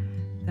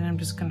 Then I'm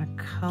just gonna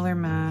color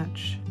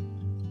match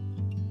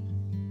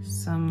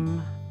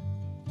some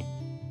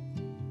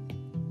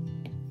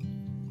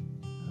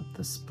of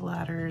the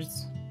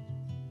splatters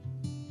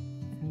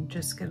and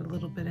just get a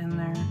little bit in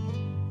there.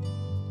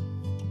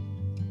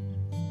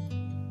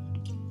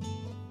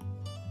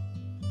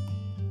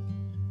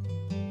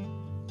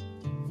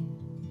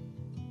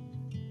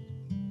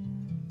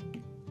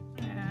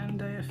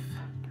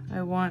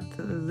 I want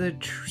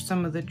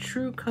some of the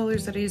true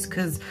colors that I use,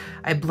 because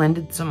I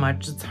blended so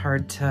much it's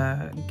hard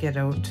to get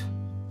out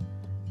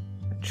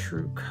a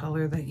true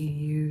color that you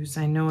use.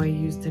 I know I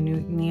used the new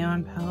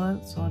neon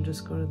palette, so I'll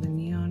just go to the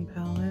neon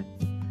palette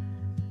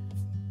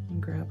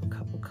and grab a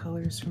couple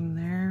colors from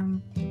there.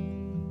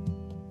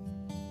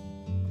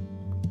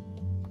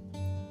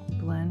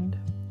 Blend.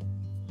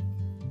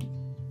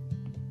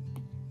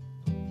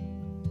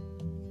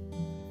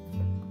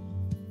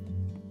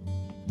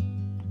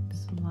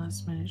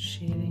 Last minute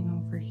shading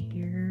over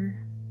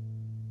here.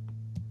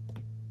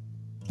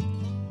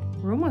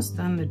 We're almost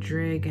done the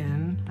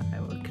dragon. I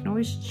can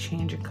always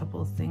change a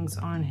couple of things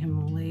on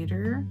him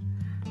later.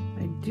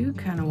 I do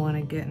kind of want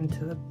to get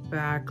into the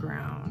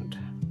background.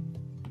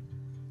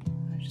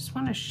 I just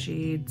want to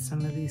shade some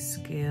of these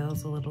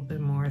scales a little bit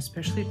more,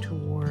 especially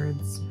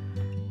towards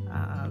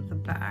the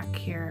back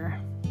here.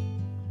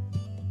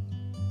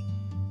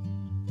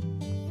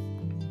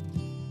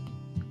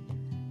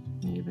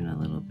 Even a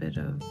little bit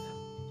of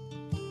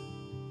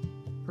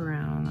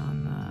brown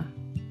on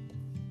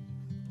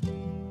the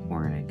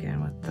horn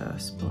again with the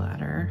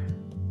splatter.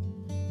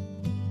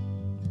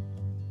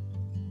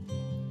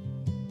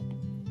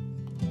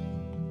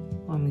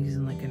 I'm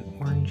using like an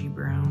orangey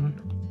brown.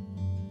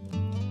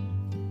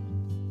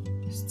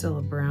 Still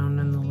a brown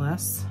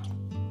nonetheless.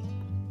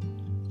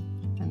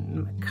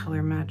 And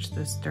color match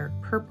this dark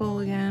purple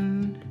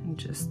again and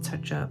just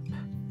touch up.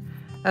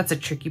 That's a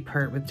tricky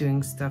part with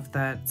doing stuff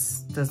that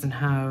doesn't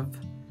have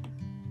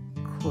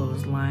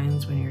closed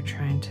lines when you're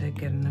trying to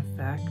get an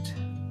effect.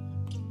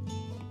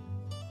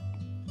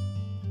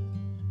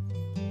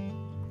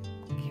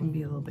 It can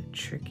be a little bit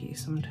tricky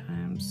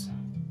sometimes.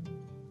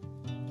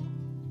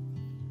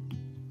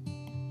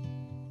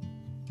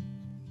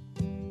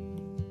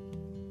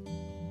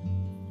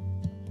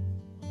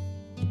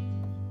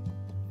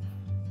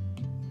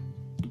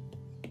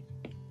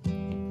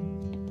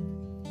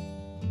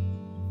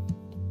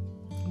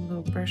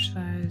 Brush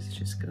size,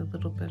 just get a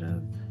little bit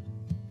of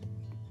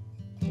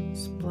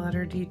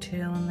splatter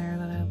detail in there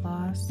that I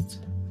lost.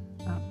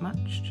 Not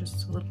much,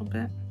 just a little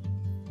bit.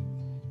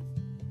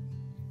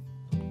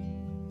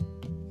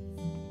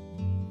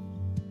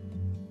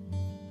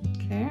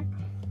 Okay.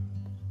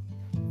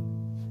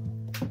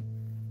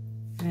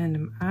 And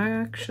I'm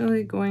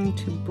actually going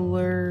to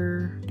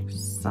blur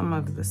some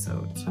of this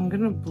out. So I'm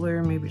going to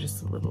blur maybe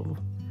just a little.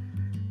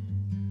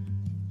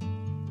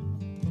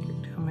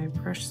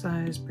 Brush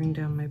size, bring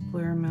down my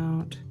blur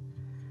amount.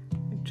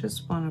 I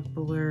just want to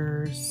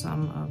blur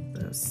some of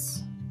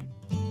this.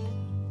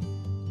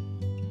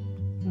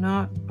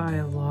 Not by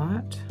a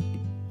lot.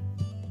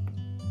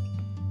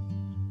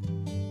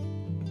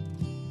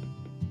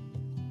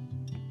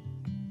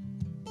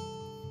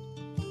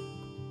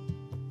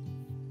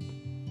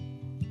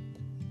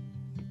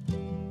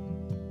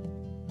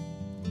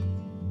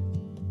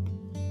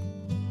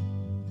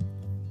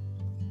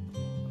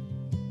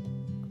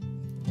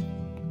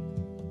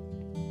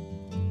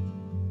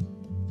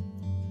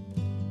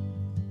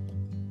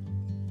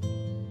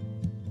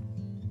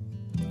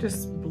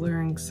 Just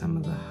blurring some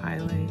of the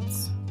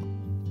highlights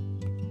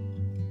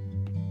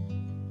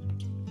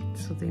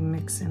so they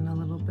mix in a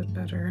little bit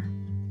better.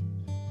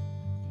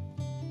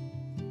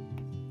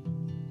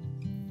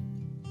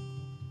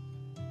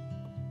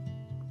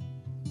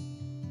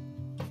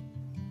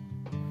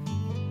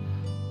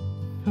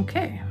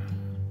 Okay,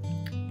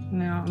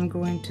 now I'm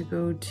going to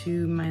go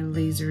to my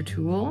laser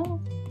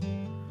tool,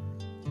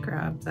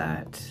 grab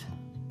that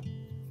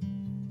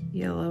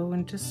yellow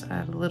and just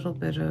add a little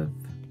bit of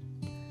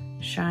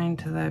shine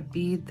to that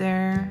bead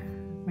there,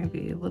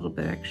 maybe a little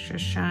bit extra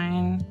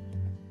shine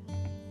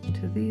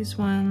to these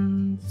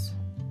ones.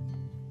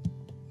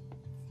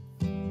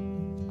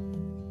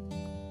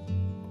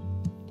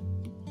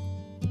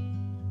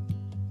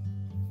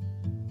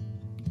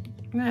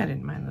 I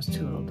didn't mind those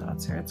two little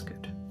dots there, that's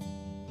good.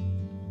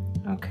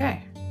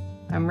 Okay,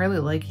 I'm really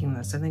liking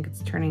this. I think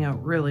it's turning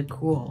out really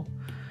cool.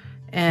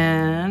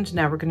 And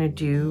now we're gonna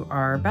do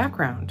our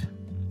background.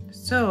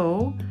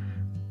 So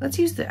let's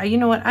use the, you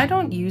know what, I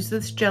don't use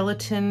this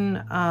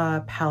gelatin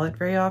palette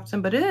very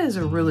often, but it is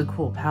a really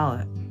cool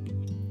palette.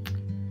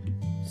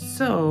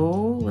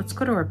 So let's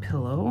go to our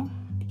pillow.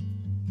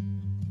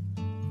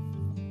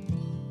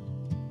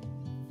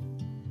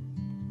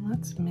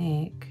 Let's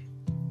make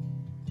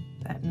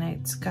that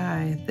night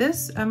sky.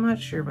 This, I'm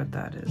not sure what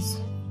that is.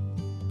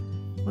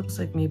 Looks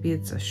like maybe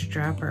it's a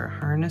strap or a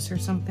harness or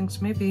something,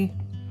 so maybe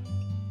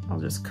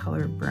I'll just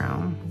color it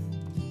brown.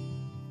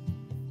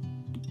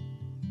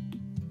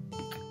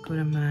 Go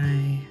to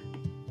my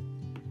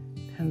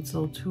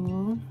pencil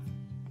tool.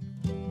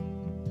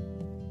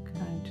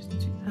 Kind of just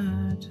do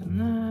that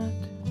and that.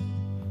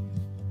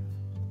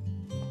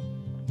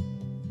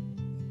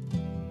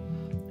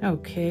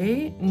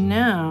 Okay,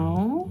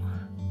 now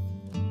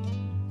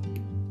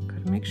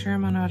gotta make sure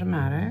I'm on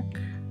automatic.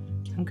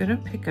 I'm gonna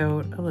pick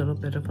out a little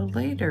bit of a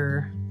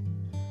lighter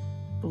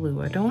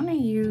blue. I don't want to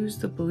use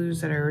the blues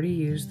that I already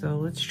used though.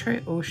 Let's try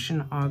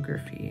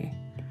Oceanography.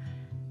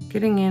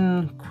 Getting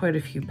in quite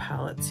a few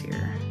palettes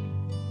here.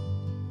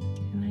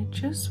 And I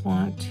just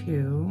want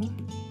to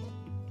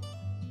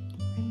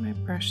bring my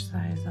brush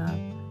size up.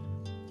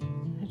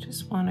 I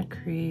just want to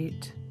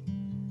create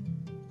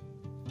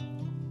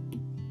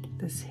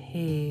this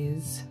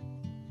haze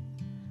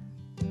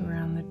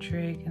around the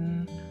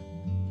dragon.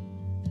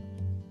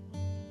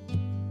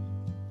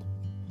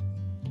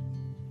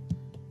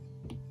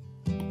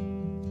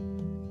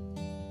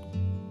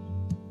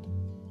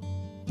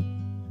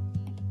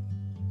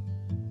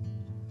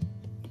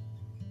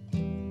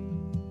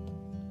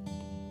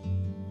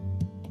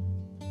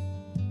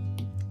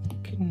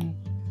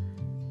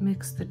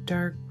 Mix the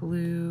dark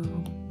blue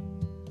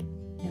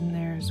in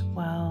there as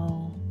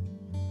well.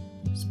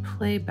 Just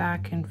play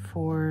back and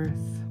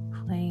forth,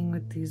 playing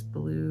with these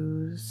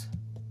blues.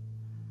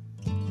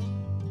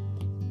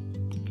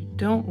 You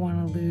don't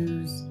want to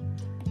lose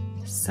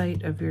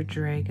sight of your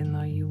dragon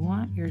though. You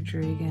want your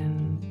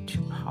dragon to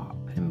pop,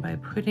 and by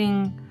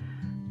putting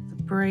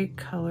the bright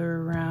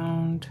color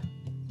around,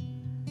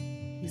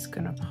 he's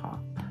gonna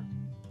pop.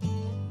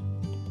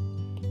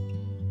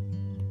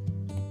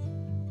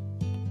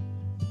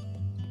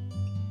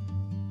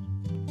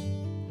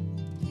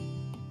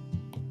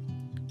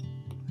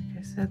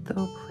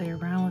 Though, play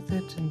around with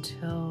it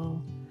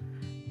until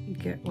you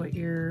get what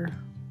you're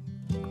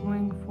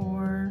going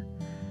for.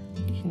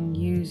 You can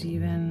use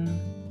even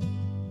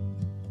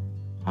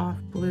off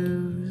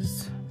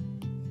blues.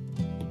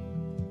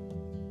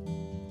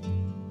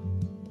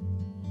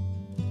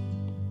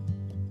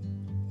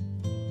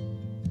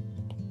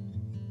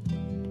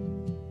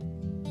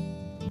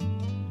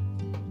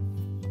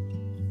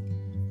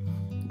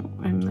 Oh,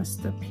 I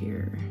messed up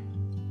here.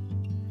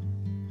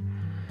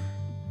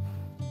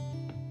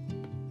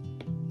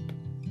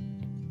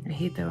 I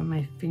hate that when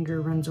my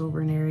finger runs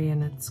over an area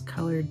and it's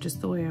colored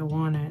just the way I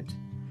want it.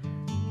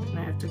 And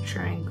I have to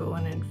try and go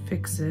in and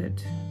fix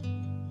it.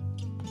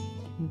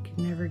 You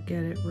can never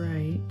get it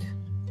right.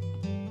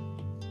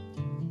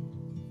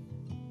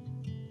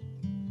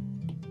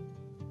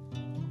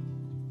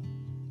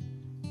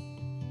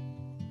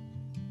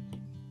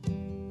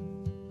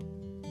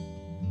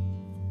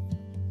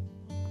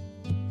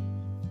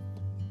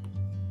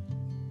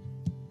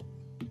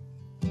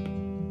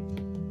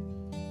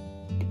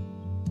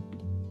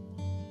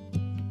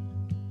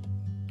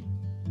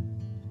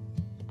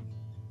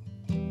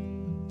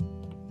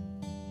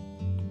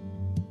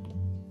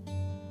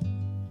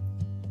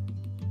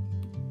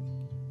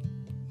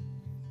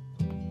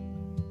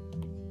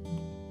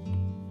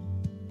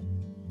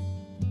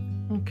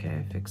 Okay,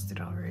 I fixed it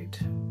all right.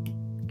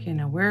 Okay,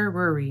 now where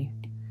were we?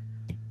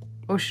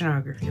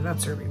 Oceanography,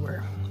 that's where we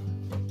were.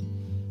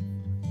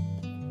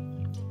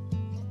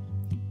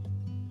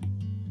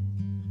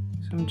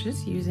 So I'm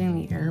just using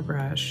the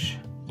airbrush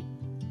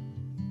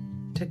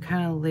to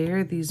kind of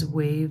layer these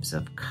waves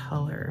of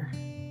color.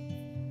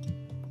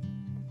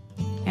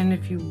 And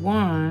if you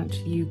want,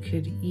 you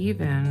could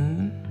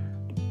even,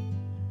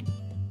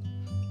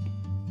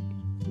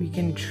 we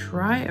can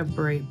try a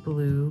bright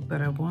blue,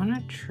 but I want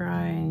to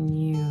try and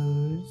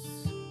use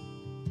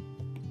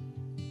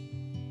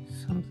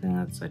something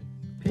that's a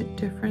bit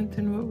different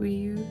than what we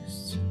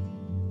used.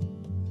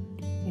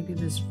 Maybe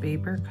this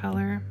vapor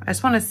color. I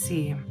just want to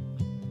see.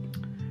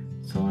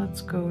 So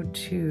let's go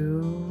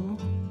to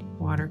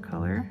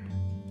watercolor.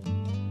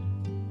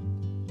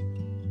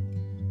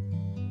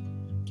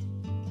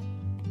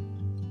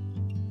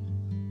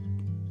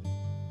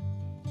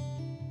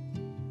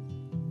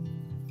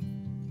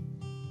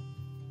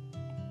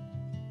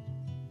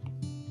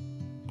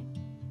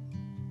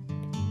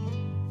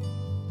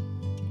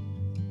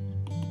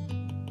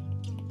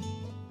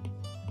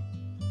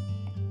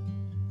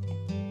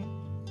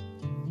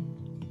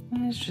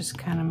 It's just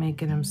kind of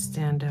making them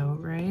stand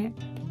out, right?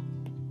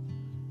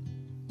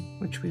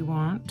 Which we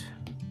want.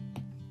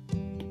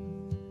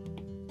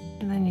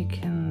 And then you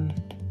can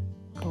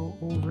go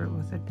over it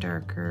with a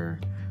darker,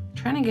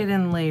 trying to get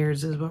in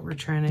layers is what we're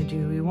trying to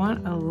do. We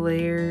want a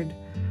layered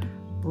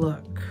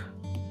look.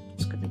 I'm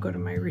just going to go to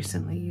my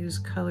recently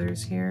used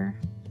colors here.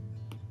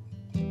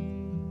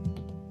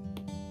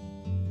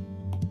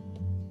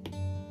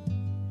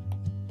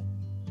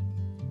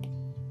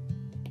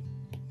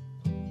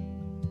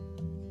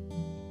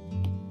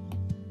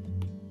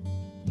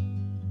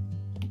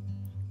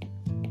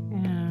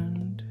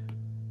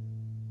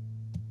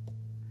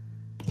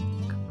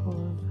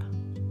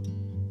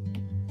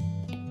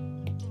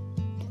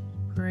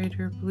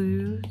 Brighter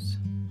blues,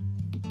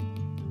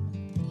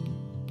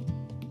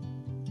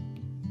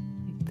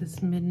 like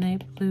this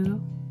midnight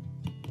blue.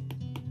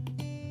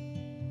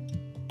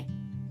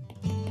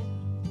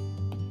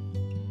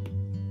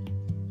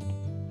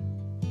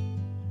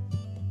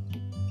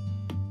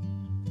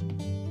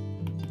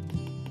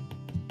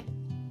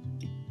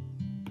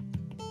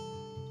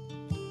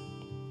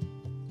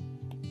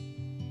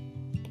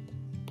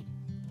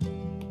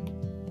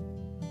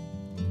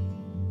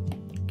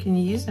 Can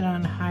you use it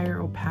on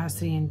higher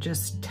opacity and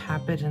just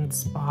tap it in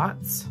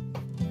spots?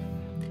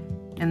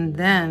 And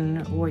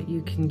then what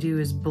you can do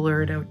is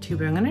blur it out too,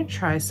 but I'm gonna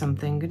try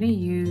something. I'm gonna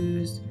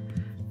use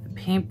the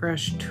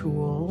paintbrush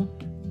tool.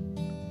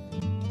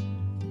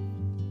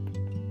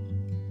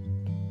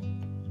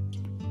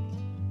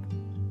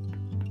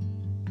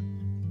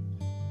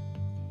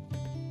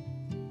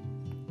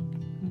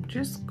 I'm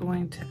just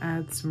going to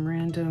add some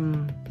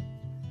random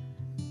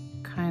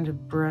kind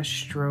of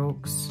brush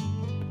strokes.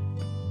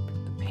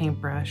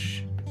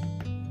 Paintbrush.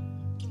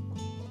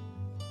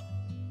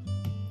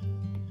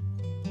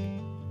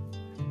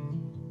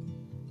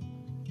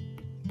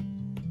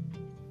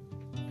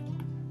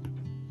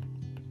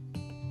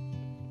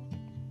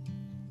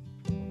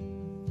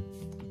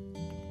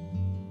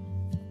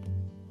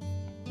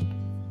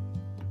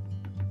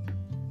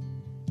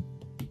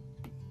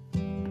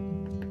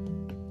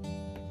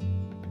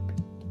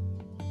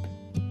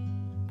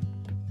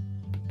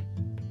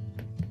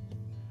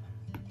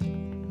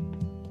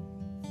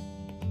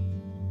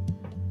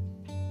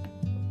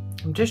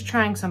 I'm just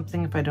trying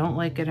something. If I don't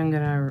like it, I'm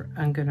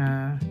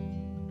gonna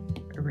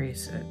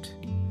erase it.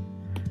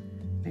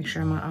 Make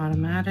sure I'm on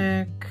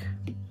automatic.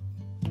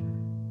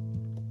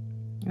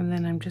 And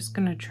then I'm just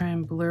gonna try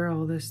and blur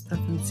all this stuff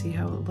and see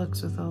how it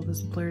looks with all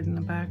this blurred in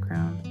the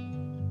background.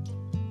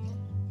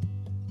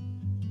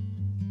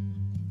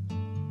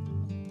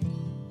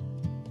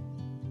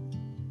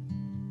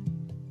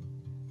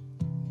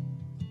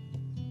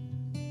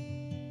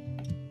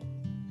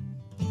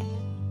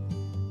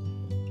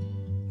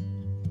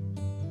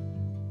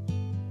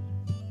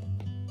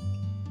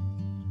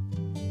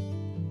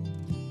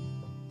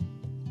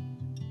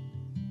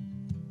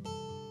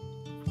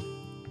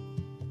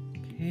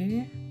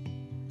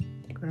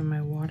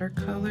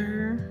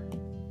 watercolor.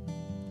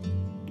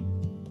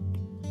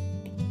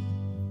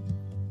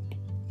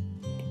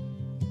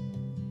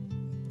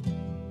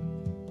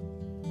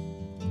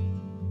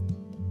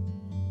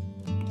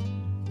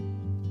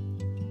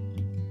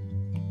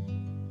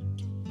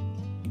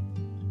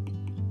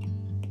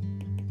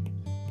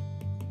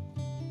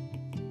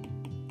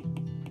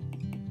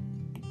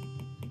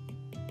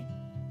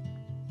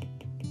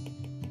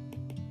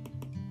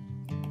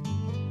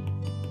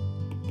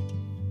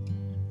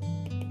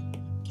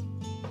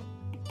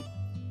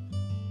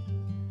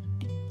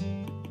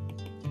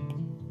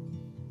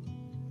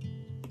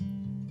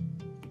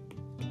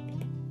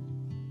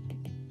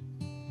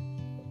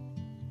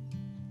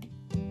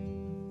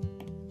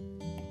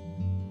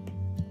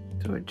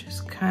 So it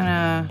just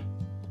kind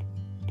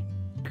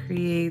of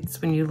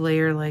creates, when you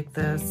layer like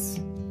this,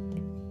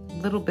 a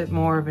little bit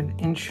more of an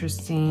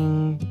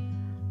interesting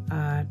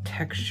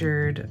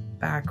textured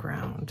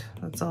background.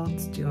 That's all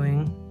it's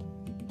doing.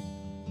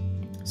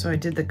 So I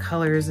did the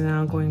colors and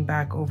now I'm going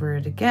back over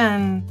it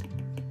again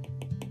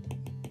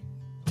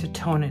to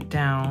tone it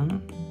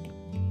down.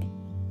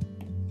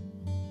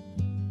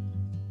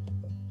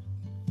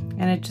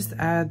 And it just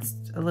adds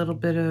a little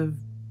bit of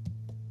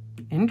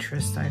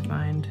interest, I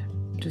find.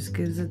 Just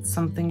gives it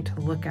something to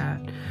look at.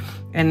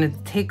 And it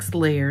takes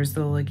layers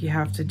though, like you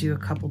have to do a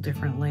couple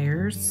different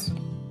layers.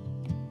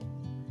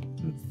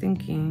 I'm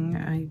thinking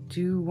I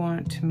do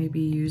want to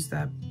maybe use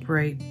that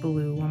bright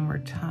blue one more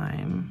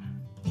time.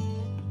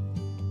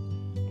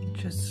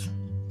 Just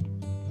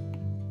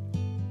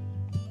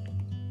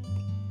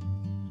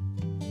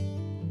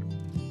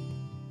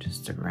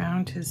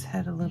around his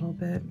head a little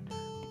bit.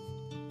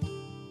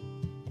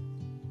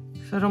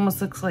 So it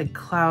almost looks like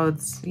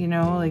clouds, you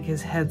know, like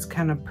his head's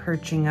kind of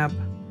perching up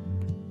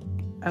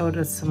out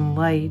of some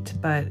light,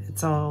 but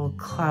it's all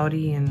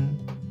cloudy and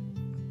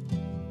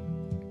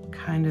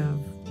kind of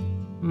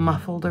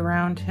muffled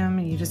around him.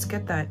 And you just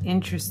get that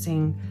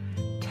interesting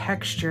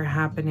texture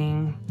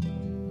happening.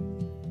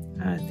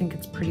 I think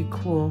it's pretty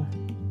cool.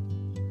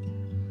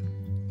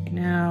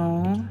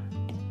 Now,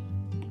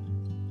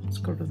 let's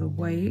go to the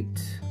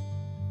white.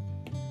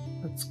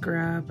 Let's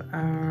grab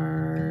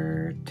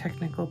our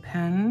technical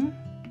pen.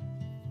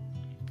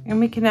 And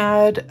we can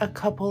add a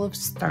couple of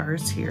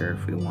stars here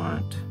if we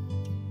want.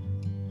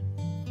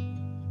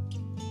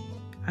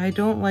 I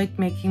don't like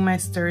making my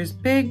stars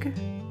big.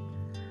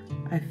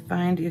 I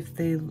find if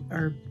they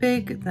are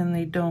big, then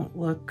they don't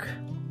look,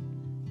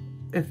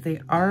 if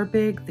they are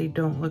big, they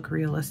don't look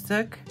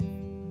realistic.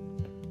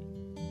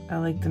 I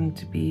like them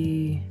to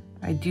be,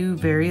 I do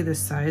vary the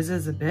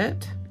sizes a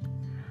bit.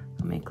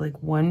 I'll make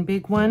like one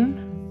big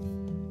one,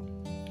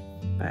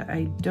 but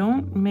I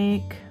don't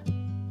make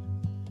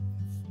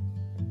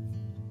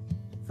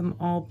them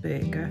all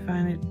big. I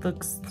find it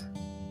looks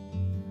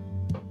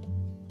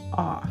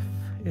off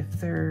if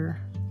they're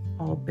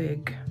all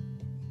big.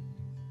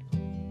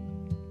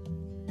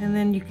 And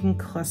then you can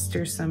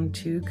cluster some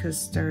too, because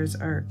stars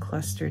are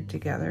clustered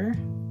together.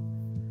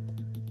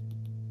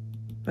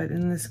 But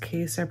in this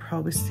case, I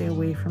probably stay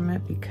away from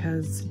it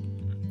because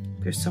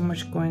there's so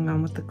much going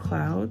on with the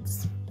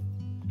clouds.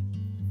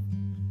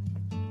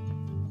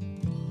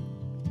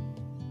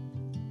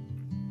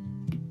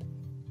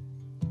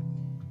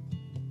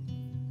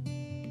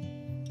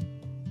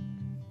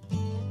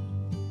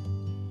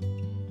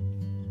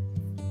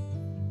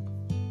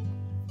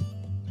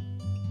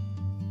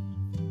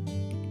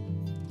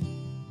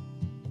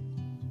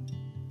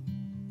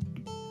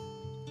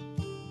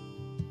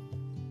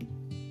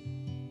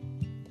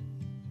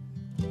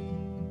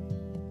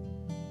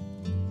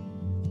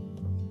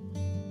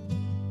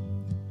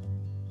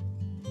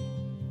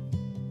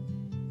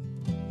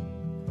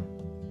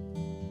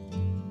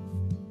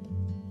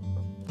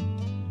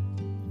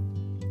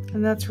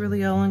 And that's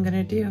really all I'm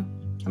gonna do.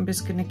 I'm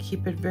just gonna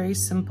keep it very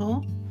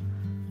simple,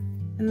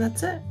 and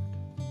that's it.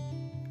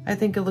 I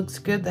think it looks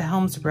good. The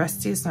helm's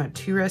rusty, it's not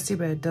too rusty,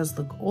 but it does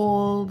look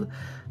old.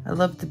 I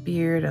love the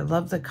beard, I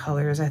love the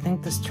colors. I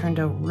think this turned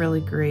out really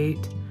great.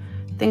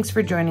 Thanks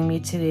for joining me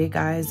today,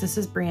 guys. This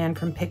is Breanne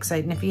from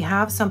Pixite, and if you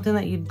have something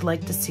that you'd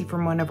like to see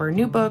from one of our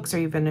new books or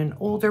even an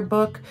older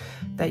book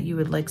that you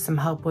would like some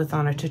help with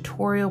on a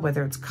tutorial,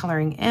 whether it's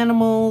coloring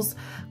animals,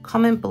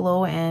 comment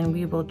below and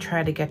we will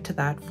try to get to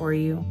that for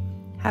you.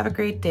 Have a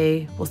great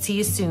day. We'll see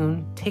you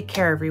soon. Take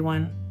care,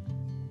 everyone.